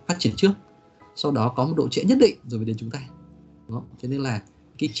và phát triển trước. Sau đó có một độ trễ nhất định rồi mới đến chúng ta. Đúng không? Cho nên là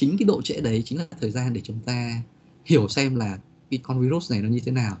chính cái độ trễ đấy chính là thời gian để chúng ta hiểu xem là cái con virus này nó như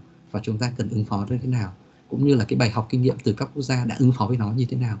thế nào và chúng ta cần ứng phó như thế nào, cũng như là cái bài học kinh nghiệm từ các quốc gia đã ứng phó với nó như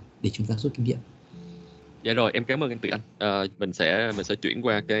thế nào để chúng ta rút kinh nghiệm. Dạ rồi, em cảm ơn anh Từ Anh. Mình sẽ chuyển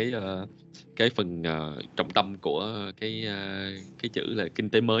qua cái phần trọng tâm của cái chữ là kinh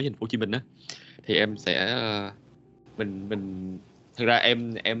tế mới thành phố Hồ Chí Minh á. Thì em sẽ mình thực ra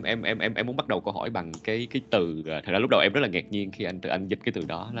em muốn bắt đầu câu hỏi bằng cái từ, thật ra lúc đầu em rất là ngạc nhiên khi anh Từ Anh dịch cái từ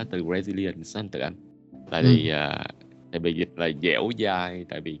đó là từ resilience anh Từ Anh. Tại vì dịch là dẻo dai,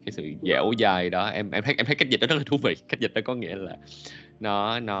 tại vì cái sự dẻo dai đó em thấy cách dịch đó rất là thú vị. Cách dịch đó có nghĩa là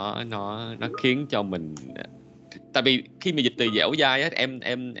nó khiến cho mình, tại vì khi mà dịch từ dẻo dai á,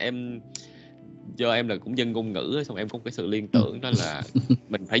 em do em là cũng dân ngôn ngữ, xong em có cái sự liên tưởng đó là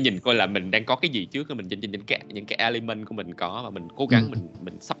mình phải nhìn coi là mình đang có cái gì trước, mình nhìn những cái element của mình có và mình cố gắng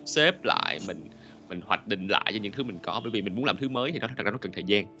mình sắp xếp lại, mình hoạch định lại cho những thứ mình có, bởi vì mình muốn làm thứ mới thì nó thật ra nó cần thời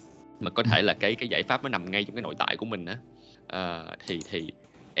gian, mà có thể là cái giải pháp nó nằm ngay trong cái nội tại của mình á. Thì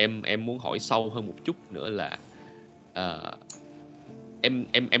em muốn hỏi sâu hơn một chút nữa là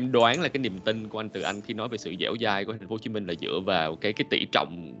em đoán là cái niềm tin của anh Từ Anh khi nói về sự dẻo dai của thành phố Hồ Chí Minh là dựa vào cái tỷ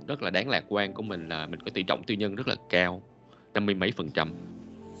trọng rất là đáng lạc quan của mình, là mình có tỷ trọng tư nhân rất là cao, 50 mấy %.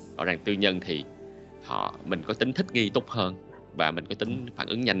 Rõ ràng tư nhân thì mình có tính thích nghi tốt hơn và mình có tính phản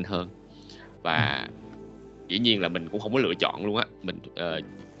ứng nhanh hơn, và dĩ nhiên là mình cũng không có lựa chọn luôn á, mình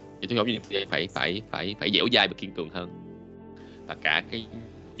tôi giống như phải dẻo dai và kiên cường hơn. Và cả cái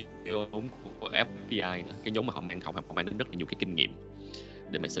nhóm của FPI nữa, cái nhóm mà họ mang đến rất là nhiều cái kinh nghiệm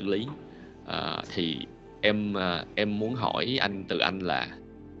để mà xử lý. Thì em muốn hỏi anh Từ Anh là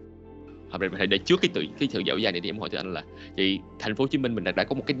để trước cái sự dẻo dai này thì em hỏi Từ Anh là thì thành phố Hồ Chí Minh mình đã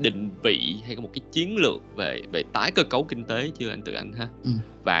có một cái định vị hay có một cái chiến lược về tái cơ cấu kinh tế chưa anh Từ Anh ha?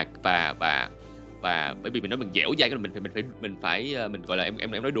 Và bởi vì mình nói mình dẻo dai, mình gọi là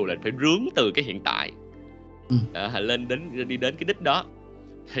em nói đùa là phải rướn từ cái hiện tại đi đến cái đích đó,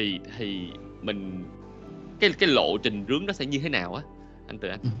 thì mình cái lộ trình rướn nó sẽ như thế nào á anh Từ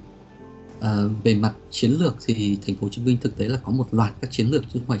Anh? Về mặt chiến lược thì thành phố Hồ Chí Minh thực tế là có một loạt các chiến lược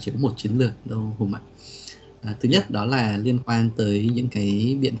chứ không phải chỉ có một chiến lược đâu Hùng ạ. Thứ nhất đó là liên quan tới những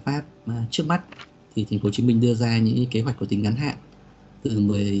cái biện pháp trước mắt, thì thành phố Hồ Chí Minh đưa ra những kế hoạch có tính ngắn hạn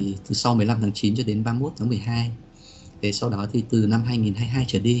từ sau 15 tháng 9 cho đến 31 tháng 12. Thế sau đó thì từ năm 2022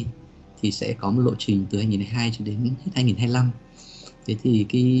 trở đi thì sẽ có một lộ trình từ 2022 cho đến hết 2025. Thế thì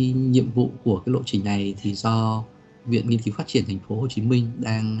cái nhiệm vụ của cái lộ trình này thì do Viện Nghiên cứu Phát triển Thành phố Hồ Chí Minh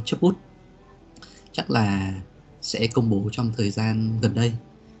đang chấp bút, chắc là sẽ công bố trong thời gian gần đây.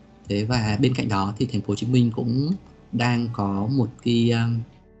 Thế và bên cạnh đó thì Thành phố Hồ Chí Minh cũng đang có một cái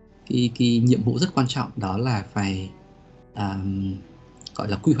nhiệm vụ rất quan trọng, đó là phải gọi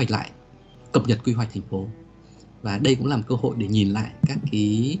là quy hoạch lại, cập nhật quy hoạch thành phố. Và đây cũng là một cơ hội để nhìn lại các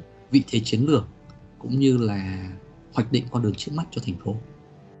cái vị thế chiến lược cũng như là hoạch định con đường trước mắt cho thành phố.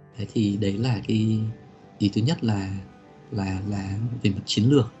 Thế thì đấy là cái ý thứ nhất là về mặt chiến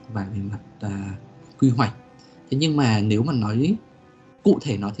lược và về mặt quy hoạch. Thế nhưng mà nếu mà nói cụ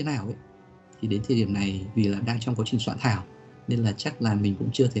thể nó thế nào ấy, thì đến thời điểm này vì là đang trong quá trình soạn thảo nên là chắc là mình cũng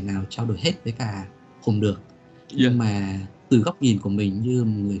chưa thể nào trao đổi hết với cả Hùng được. Nhưng mà từ góc nhìn của mình như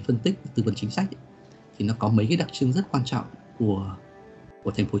một người phân tích tư vấn chính sách ấy, thì nó có mấy cái đặc trưng rất quan trọng của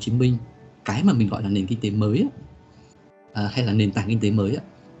thành phố Hồ Chí Minh, cái mà mình gọi là nền kinh tế mới ấy, hay là nền tảng kinh tế mới ấy.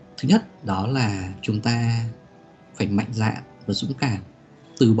 Thứ nhất đó là chúng ta phải mạnh dạn và dũng cảm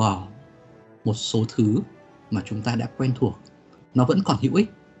từ bỏ một số thứ mà chúng ta đã quen thuộc, nó vẫn còn hữu ích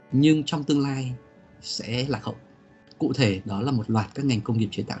nhưng trong tương lai sẽ lạc hậu. Cụ thể đó là một loạt các ngành công nghiệp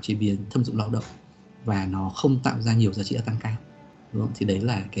chế tạo chế biến thâm dụng lao động và nó không tạo ra nhiều giá trị gia tăng cao, đúng không? Thì đấy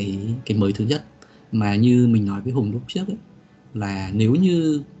là cái mới thứ nhất, mà như mình nói với Hùng lúc trước ấy, là nếu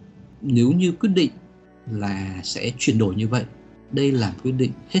như quyết định là sẽ chuyển đổi như vậy, đây là quyết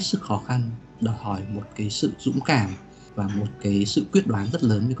định hết sức khó khăn, đòi hỏi một cái sự dũng cảm và một cái sự quyết đoán rất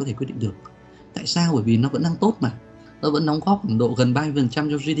lớn mới có thể quyết định được. Tại sao? Bởi vì nó vẫn đang tốt mà, nó vẫn đóng góp khoảng độ gần 30%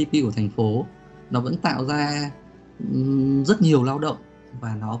 cho GDP của thành phố, nó vẫn tạo ra rất nhiều lao động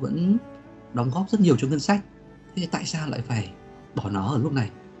và nó vẫn đóng góp rất nhiều cho ngân sách. Thế tại sao lại phải bỏ nó ở lúc này?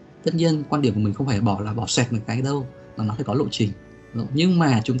 Tất nhiên quan điểm của mình không phải bỏ xoẹt một cái đâu, mà nó phải có lộ trình. Nhưng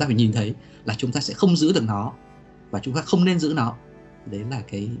mà chúng ta phải nhìn thấy là chúng ta sẽ không giữ được nó, và chúng ta không nên giữ nó. Đấy là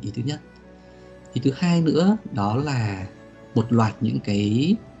cái ý thứ nhất. Ý thứ hai nữa đó là một loạt những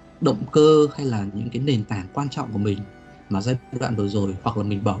cái động cơ hay là những cái nền tảng quan trọng của mình mà giai đoạn vừa rồi hoặc là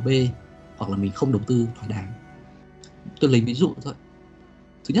mình bỏ bê hoặc là mình không đầu tư thỏa đáng. Tôi lấy ví dụ thôi.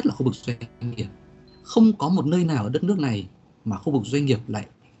 Thứ nhất là khu vực doanh nghiệp. Không có một nơi nào ở đất nước này mà khu vực doanh nghiệp lại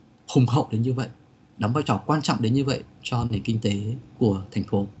hùng hậu đến như vậy, đóng vai trò quan trọng đến như vậy cho nền kinh tế của thành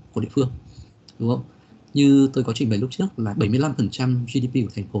phố, của địa phương, đúng không? Như tôi có trình bày lúc trước là 75% GDP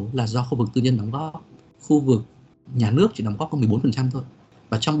của thành phố là do khu vực tư nhân đóng góp. Khu vực nhà nước chỉ đóng góp có 14% thôi.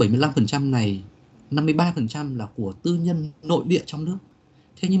 Và trong 75% này, 53% là của tư nhân nội địa trong nước.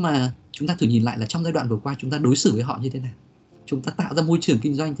 Thế nhưng mà chúng ta thử nhìn lại là trong giai đoạn vừa qua chúng ta đối xử với họ như thế nào? Chúng ta tạo ra môi trường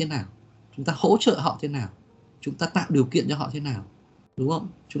kinh doanh thế nào? Chúng ta hỗ trợ họ thế nào? Chúng ta tạo điều kiện cho họ thế nào? Đúng không?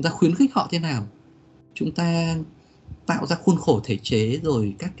 Chúng ta khuyến khích họ thế nào? Chúng ta tạo ra khuôn khổ thể chế,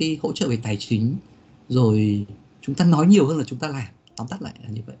 rồi các cái hỗ trợ về tài chính, rồi chúng ta nói nhiều hơn là chúng ta làm. Tóm tắt lại là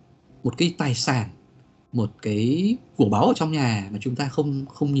như vậy. Một cái tài sản, một cái của báu ở trong nhà mà chúng ta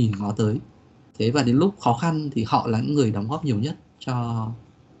không nhìn ngó tới. Thế và đến lúc khó khăn thì họ là những người đóng góp nhiều nhất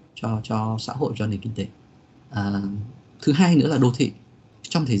cho xã hội, cho nền kinh tế. Thứ hai nữa là đô thị.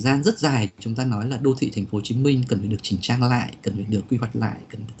 Trong thời gian rất dài chúng ta nói là đô thị thành phố Hồ Chí Minh cần phải được chỉnh trang lại, cần phải được quy hoạch lại,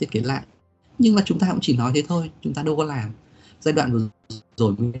 cần phải thiết kế lại. Nhưng mà chúng ta cũng chỉ nói thế thôi, chúng ta đâu có làm. Giai đoạn vừa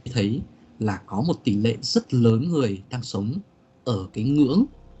rồi mới thấy là có một tỷ lệ rất lớn người đang sống ở cái ngưỡng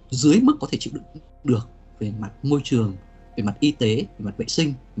dưới mức có thể chịu đựng được về mặt môi trường, về mặt y tế, về mặt vệ sinh,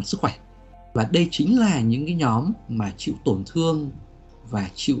 về mặt sức khỏe. Và đây chính là những cái nhóm mà chịu tổn thương và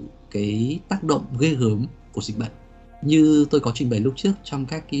chịu cái tác động ghê gớm của dịch bệnh. Như tôi có trình bày lúc trước trong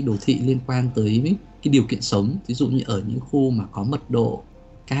các cái đồ thị liên quan tới cái điều kiện sống, ví dụ như ở những khu mà có mật độ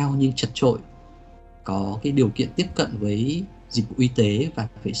cao nhưng chật chội, có cái điều kiện tiếp cận với dịch vụ y tế và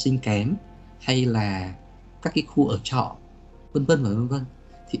vệ sinh kém, hay là các cái khu ở trọ, vân vân,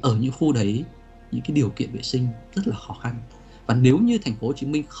 thì ở những khu đấy những cái điều kiện vệ sinh rất là khó khăn. Và nếu như thành phố Hồ Chí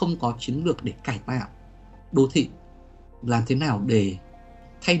Minh không có chiến lược để cải tạo đô thị, làm thế nào để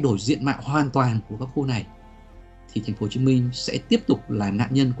thay đổi diện mạo hoàn toàn của các khu này, thì thành phố Hồ Chí Minh sẽ tiếp tục là nạn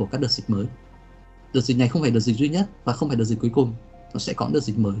nhân của các đợt dịch mới. Đợt dịch này không phải đợt dịch duy nhất và không phải đợt dịch cuối cùng, nó sẽ có đợt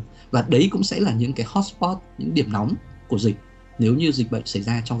dịch mới. Và đấy cũng sẽ là những cái hotspot, những điểm nóng của dịch nếu như dịch bệnh xảy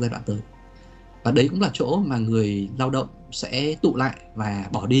ra trong giai đoạn tới. Và đấy cũng là chỗ mà người lao động sẽ tụ lại và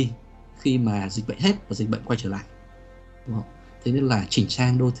bỏ đi khi mà dịch bệnh hết và dịch bệnh quay trở lại, đúng không? Thế nên là chỉnh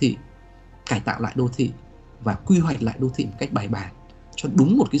trang đô thị, cải tạo lại đô thị và quy hoạch lại đô thị một cách bài bản cho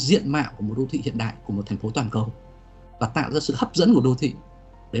đúng một cái diện mạo của một đô thị hiện đại, của một thành phố toàn cầu, và tạo ra sự hấp dẫn của đô thị.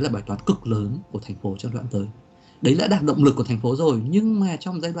 Đấy là bài toán cực lớn của thành phố trong đoạn tới. Đấy đã đạt động lực của thành phố rồi, nhưng mà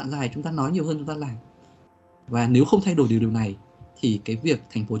trong giai đoạn dài chúng ta nói nhiều hơn chúng ta làm. Và nếu không thay đổi điều này thì cái việc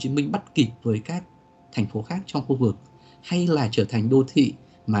thành phố Hồ Chí Minh bắt kịp với các thành phố khác trong khu vực, hay là trở thành đô thị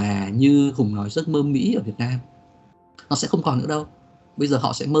mà như Hùng nói giấc mơ Mỹ ở Việt Nam, nó sẽ không còn nữa đâu. Bây giờ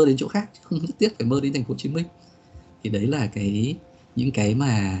họ sẽ mơ đến chỗ khác, không nhất thiết phải mơ đến thành phố Hồ Chí Minh. Thì đấy là những cái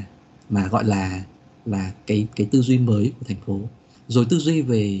mà gọi là cái tư duy mới của thành phố. Rồi tư duy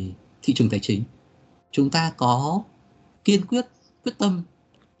về thị trường tài chính. Chúng ta có quyết tâm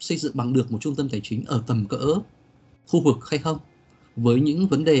xây dựng bằng được một trung tâm tài chính ở tầm cỡ khu vực hay không? Với những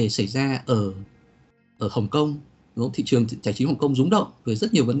vấn đề xảy ra ở Hồng Kông, thị trường tài chính Hồng Kông rúng động với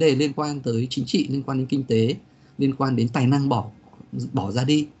rất nhiều vấn đề liên quan tới chính trị, liên quan đến kinh tế, liên quan đến tài năng bỏ ra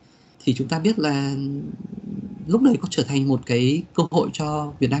đi, thì chúng ta biết là lúc đấy có trở thành một cái cơ hội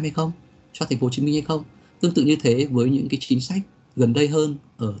cho Việt Nam hay không, cho thành phố Hồ Chí Minh hay không. Tương tự như thế với những cái chính sách gần đây hơn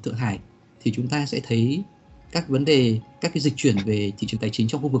ở Thượng Hải, thì chúng ta sẽ thấy các vấn đề, các cái dịch chuyển về thị trường tài chính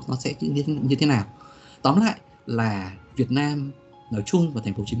trong khu vực nó sẽ như thế nào. Tóm lại là Việt Nam nói chung và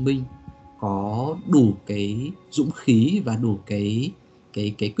thành phố Hồ Chí Minh có đủ cái dũng khí và đủ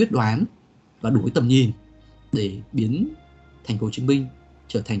cái quyết đoán và đủ cái tầm nhìn để biến thành phố Hồ Chí Minh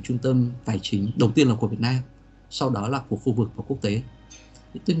trở thành trung tâm tài chính đầu tiên là của Việt Nam, sau đó là của khu vực và quốc tế.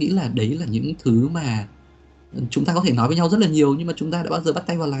 Tôi nghĩ là đấy là những thứ mà chúng ta có thể nói với nhau rất là nhiều, nhưng mà chúng ta đã bao giờ bắt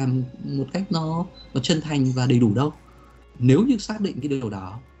tay vào làm một cách nó chân thành và đầy đủ đâu. Nếu như xác định cái điều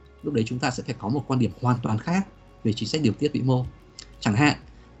đó, lúc đấy chúng ta sẽ phải có một quan điểm hoàn toàn khác về chính sách điều tiết vĩ mô. Chẳng hạn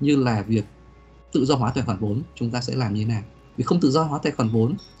như là việc tự do hóa tài khoản vốn, chúng ta sẽ làm như thế nào? Vì không tự do hóa tài khoản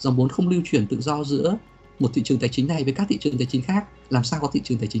vốn, dòng vốn không lưu chuyển tự do giữa một thị trường tài chính này với các thị trường tài chính khác, làm sao có thị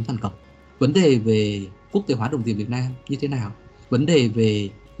trường tài chính toàn cầu? Vấn đề về quốc tế hóa đồng tiền Việt Nam như thế nào? Vấn đề về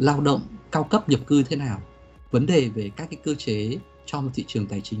lao động cao cấp nhập cư thế nào? Vấn đề về các cái cơ chế cho một thị trường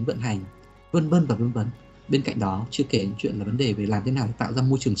tài chính vận hành vân vân và vân vân. Bên cạnh đó chưa kể đến chuyện là vấn đề về làm thế nào để tạo ra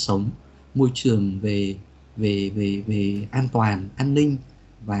môi trường sống, môi trường về an toàn, an ninh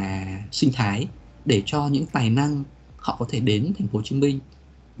và sinh thái để cho những tài năng họ có thể đến thành phố Hồ Chí Minh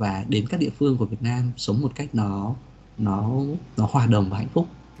và đến các địa phương của Việt Nam sống một cách nó hòa đồng và hạnh phúc,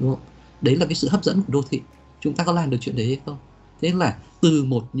 đúng không? Đấy là cái sự hấp dẫn của đô thị. Chúng ta có làm được chuyện đấy hay không? Thế là từ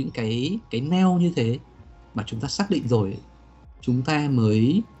một những cái neo như thế mà chúng ta xác định rồi, chúng ta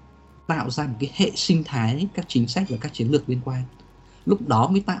mới tạo ra một cái hệ sinh thái các chính sách và các chiến lược liên quan. Lúc đó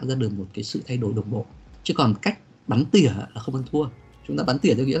mới tạo ra được một cái sự thay đổi đồng bộ. Chứ còn cách bắn tỉa là không ăn thua. Chúng ta bắn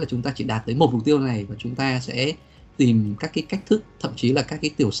tỉa theo nghĩa là chúng ta chỉ đạt tới một mục tiêu này và chúng ta sẽ tìm các cái cách thức, thậm chí là các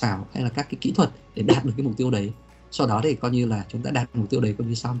cái tiểu xảo hay là các cái kỹ thuật để đạt được cái mục tiêu đấy. Sau đó thì coi như là chúng ta đạt mục tiêu đấy coi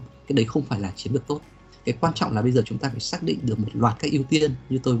như xong. Cái đấy không phải là chiến lược tốt. Cái quan trọng là bây giờ chúng ta phải xác định được một loạt các ưu tiên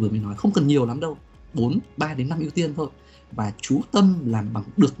như tôi vừa mới nói, không cần nhiều lắm đâu, 3 đến 5 ưu tiên thôi, và chú tâm làm bằng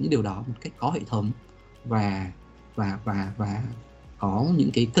được những điều đó một cách có hệ thống và có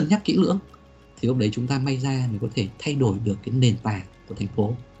những cái cân nhắc kỹ lưỡng, thì lúc đấy chúng ta may ra mới có thể thay đổi được cái nền tảng của thành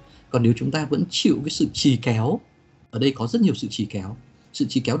phố. Còn nếu chúng ta vẫn chịu cái sự trì kéo, ở đây có rất nhiều sự trì kéo. Sự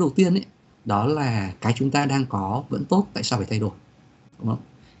trì kéo đầu tiên ấy, đó là cái chúng ta đang có vẫn tốt, tại sao phải thay đổi, đúng không?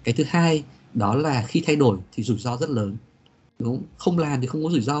 Cái thứ hai đó là khi thay đổi thì rủi ro rất lớn, đúng không? Không làm thì không có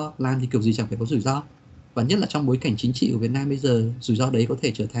rủi ro, làm thì kiểu gì chẳng phải có rủi ro. Và nhất là trong bối cảnh chính trị của Việt Nam bây giờ, rủi ro đấy có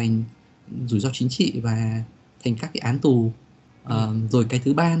thể trở thành rủi ro chính trị và thành các cái án tù. Rồi cái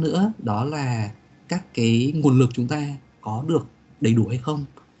thứ ba nữa đó là các cái nguồn lực chúng ta có được đầy đủ hay không,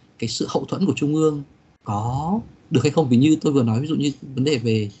 cái sự hậu thuẫn của Trung ương có được hay không. Vì như tôi vừa nói, ví dụ như vấn đề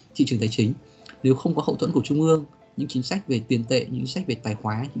về thị trường tài chính, nếu không có hậu thuẫn của Trung ương, những chính sách về tiền tệ, những chính sách về tài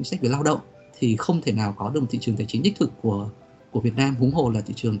khóa, những chính sách về lao động, thì không thể nào có được một thị trường tài chính đích thực của Việt Nam, huống hồ là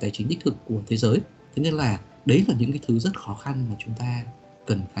thị trường tài chính đích thực của thế giới. Thế nên là đấy là những cái thứ rất khó khăn mà chúng ta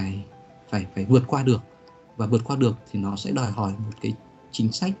cần phải vượt qua được. Và vượt qua được thì nó sẽ đòi hỏi một cái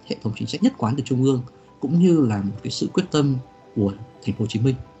chính sách, hệ thống chính sách nhất quán từ Trung ương, cũng như là một cái sự quyết tâm của thành phố Hồ Chí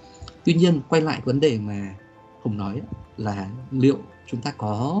Minh. Tuy nhiên, quay lại vấn đề mà Hùng nói là liệu chúng ta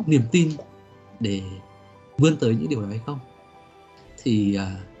có niềm tin để vươn tới những điều đó hay không? Thì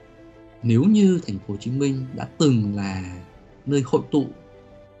nếu như thành phố Hồ Chí Minh đã từng là nơi hội tụ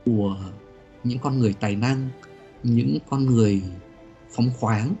của những con người tài năng, những con người phóng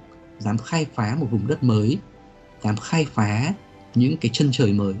khoáng, dám khai phá một vùng đất mới, dám khai phá những cái chân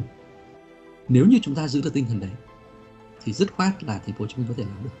trời mới, nếu như chúng ta giữ được tinh thần đấy thì dứt khoát là thành phố Hồ Chí Minh có thể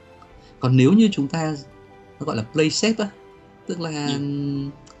làm được. Còn nếu như chúng ta, nó gọi là play safe á, tức là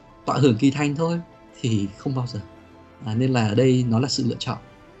tọa hưởng kỳ thành thôi, thì không bao giờ. Nên là ở đây nó là sự lựa chọn.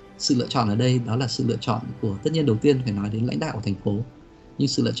 Sự lựa chọn ở đây đó là sự lựa chọn của, tất nhiên đầu tiên phải nói đến lãnh đạo của thành phố, nhưng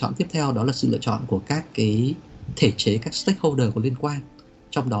sự lựa chọn tiếp theo đó là sự lựa chọn của các cái thể chế, các stakeholder có liên quan.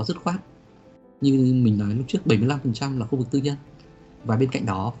 Trong đó dứt khoát, như mình nói lúc trước, 75% là khu vực tư nhân, và bên cạnh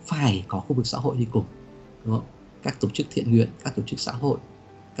đó phải có khu vực xã hội đi cùng, đúng không? Các tổ chức thiện nguyện, các tổ chức xã hội,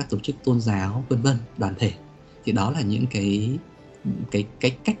 các tổ chức tôn giáo, vân vân, đoàn thể. Thì đó là những cái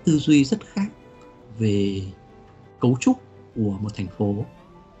cách tư duy rất khác về cấu trúc của một thành phố,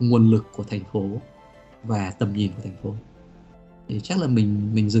 nguồn lực của thành phố và tầm nhìn của thành phố. Thì chắc là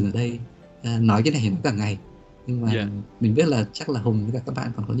mình dừng ở đây. Nói cái này nói cả ngày, nhưng mà mình biết là chắc là Hùng với cả các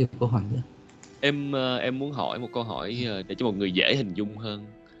bạn còn có nhiều câu hỏi nữa. Em muốn hỏi một câu hỏi để cho mọi người dễ hình dung hơn.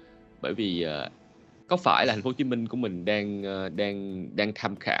 Bởi vì có phải là thành phố Hồ Chí Minh của mình đang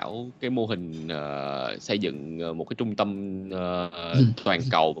tham khảo cái mô hình xây dựng một cái trung tâm toàn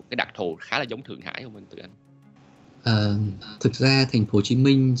cầu, một cái đặc thù khá là giống Thượng Hải không anh Từ Anh? Thực ra thành phố Hồ Chí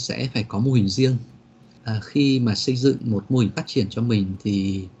Minh sẽ phải có mô hình riêng. Khi mà xây dựng một mô hình phát triển cho mình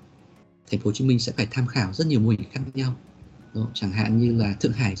thì thành phố Hồ Chí Minh sẽ phải tham khảo rất nhiều mô hình khác nhau. Chẳng hạn như là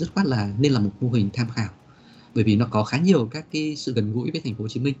Thượng Hải dứt khoát là nên là một mô hình tham khảo, bởi vì nó có khá nhiều các cái sự gần gũi với thành phố Hồ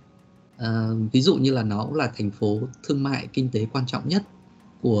Chí Minh. Ví dụ như là nó cũng là thành phố thương mại kinh tế quan trọng nhất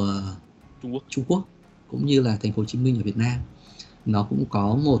của Trung Quốc, cũng như là thành phố Hồ Chí Minh ở Việt Nam. Nó cũng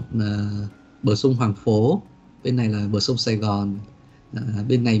có một bờ sông Hoàng Phố, bên này là bờ sông Sài Gòn,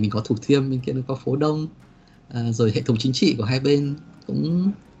 bên này mình có Thủ Thiêm, bên kia nó có Phố Đông. Rồi hệ thống chính trị của hai bên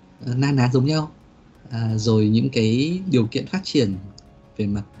cũng na ná giống nhau. Rồi những cái điều kiện phát triển về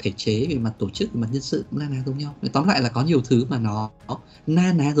mặt thể chế, về mặt tổ chức, về mặt nhân sự cũng na ná giống nhau. Tóm lại là có nhiều thứ mà nó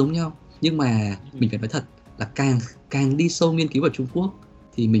na ná giống nhau. Nhưng mà mình phải nói thật là càng đi sâu nghiên cứu vào Trung Quốc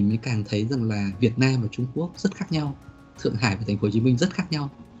thì mình mới càng thấy rằng là Việt Nam và Trung Quốc rất khác nhau, Thượng Hải và thành phố Hồ Chí Minh rất khác nhau.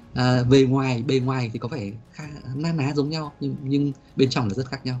 Bề ngoài thì có vẻ na ná giống nhau, nhưng bên trong là rất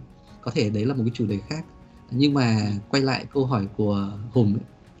khác nhau. Có thể đấy là một cái chủ đề khác. Nhưng mà quay lại câu hỏi của Hùng ấy,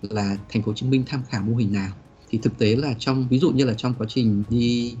 là thành phố Hồ Chí Minh tham khảo mô hình nào, thì thực tế là ví dụ như là trong quá trình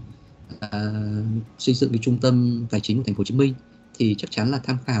đi xây dựng cái trung tâm tài chính của thành phố Hồ Chí Minh thì chắc chắn là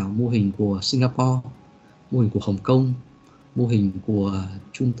tham khảo mô hình của Singapore, mô hình của Hồng Kông, mô hình của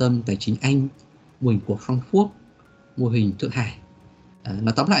trung tâm tài chính Anh, mô hình của Frankfurt, mô hình Thượng Hải.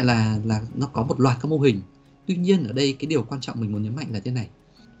 Nói tóm lại là nó có một loạt các mô hình. Tuy nhiên ở đây cái điều quan trọng mình muốn nhấn mạnh là thế này,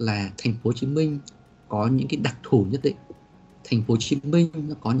 là thành phố Hồ Chí Minh có những cái đặc thù nhất định, thành phố Hồ Chí Minh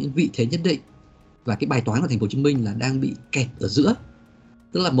nó có những vị thế nhất định, và cái bài toán của thành phố Hồ Chí Minh là đang bị kẹt ở giữa.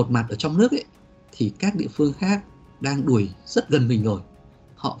 Tức là một mặt ở trong nước ấy thì các địa phương khác đang đuổi rất gần mình rồi,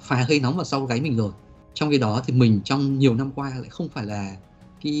 họ phà hơi nóng vào sau gáy mình rồi. Trong khi đó thì mình trong nhiều năm qua lại không phải là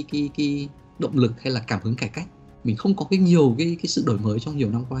cái động lực hay là cảm hứng cải cách, mình không có nhiều cái sự đổi mới trong nhiều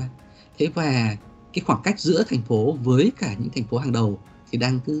năm qua. Thế và cái khoảng cách giữa thành phố với cả những thành phố hàng đầu thì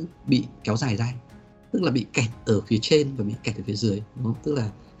đang cứ bị kéo dài ra, tức là bị kẹt ở phía trên và bị kẹt ở phía dưới, đúng không? Tức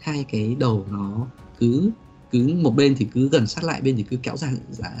là hai cái đầu nó cứ một bên thì cứ gần sát lại, bên thì cứ kéo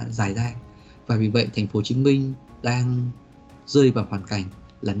dài ra. Và vì vậy thành phố Hồ Chí Minh đang rơi vào hoàn cảnh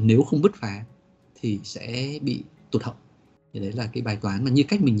là nếu không bứt phá thì sẽ bị tụt hậu. Thì đấy là cái bài toán mà như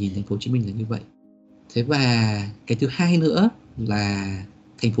cách mình nhìn thành phố Hồ Chí Minh là như vậy. Thế và cái thứ hai nữa là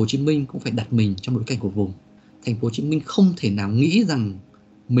thành phố Hồ Chí Minh cũng phải đặt mình trong bối cảnh của vùng. Thành phố Hồ Chí Minh không thể nào nghĩ rằng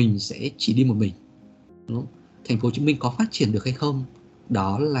mình sẽ chỉ đi một mình, đúng không? Thành phố Hồ Chí Minh có phát triển được hay không,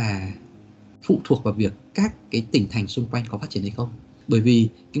 đó là phụ thuộc vào việc các cái tỉnh thành xung quanh có phát triển hay không. Bởi vì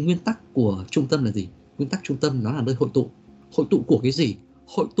cái nguyên tắc của trung tâm là gì? Nguyên tắc trung tâm nó là nơi hội tụ. Hội tụ của cái gì?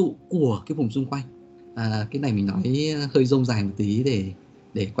 Hội tụ của cái vùng xung quanh. Cái này mình nói hơi rông dài một tí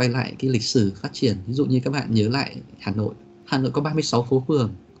để quay lại cái lịch sử phát triển. Ví dụ như các bạn nhớ lại Hà Nội. Hà Nội có 36 phố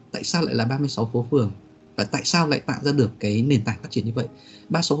phường. Tại sao lại là 36 phố phường? Và tại sao lại tạo ra được cái nền tảng phát triển như vậy?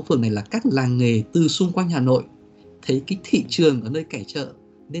 36 phố phường này là các làng nghề từ xung quanh Hà Nội thấy cái thị trường ở nơi kẻ chợ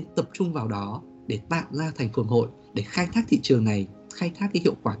nên tập trung vào đó để tạo ra thành phường hội, để khai thác thị trường này, khai thác cái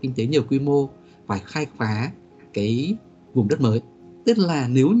hiệu quả kinh tế nhiều quy mô, phải khai phá cái vùng đất mới. Tức là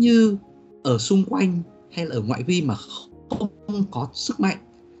nếu như ở xung quanh hay là ở ngoại vi mà không có sức mạnh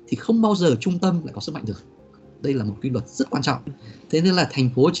thì không bao giờ trung tâm lại có sức mạnh được. Đây là một quy luật rất quan trọng. Thế nên là thành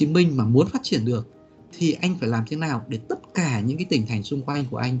phố Hồ Chí Minh mà muốn phát triển được thì anh phải làm thế nào để tất cả những cái tỉnh thành xung quanh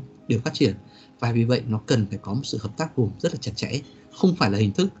của anh đều phát triển. Và vì vậy nó cần phải có một sự hợp tác vùng rất là chặt chẽ, không phải là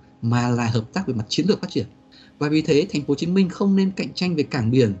hình thức mà là hợp tác về mặt chiến lược phát triển. Và vì thế thành phố Hồ Chí Minh không nên cạnh tranh về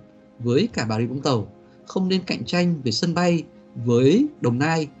cảng biển với cả Bà Rịa Vũng Tàu, không nên cạnh tranh về sân bay với Đồng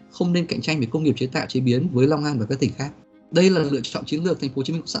Nai, không nên cạnh tranh về công nghiệp chế tạo chế biến với Long An và các tỉnh khác. Đây là lựa chọn chiến lược thành phố Hồ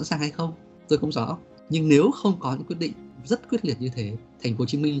Chí Minh có sẵn sàng hay không? Tôi không rõ. Nhưng nếu không có những quyết định rất quyết liệt như thế, thành phố Hồ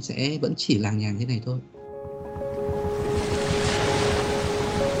Chí Minh sẽ vẫn chỉ làng nhàng thế này thôi.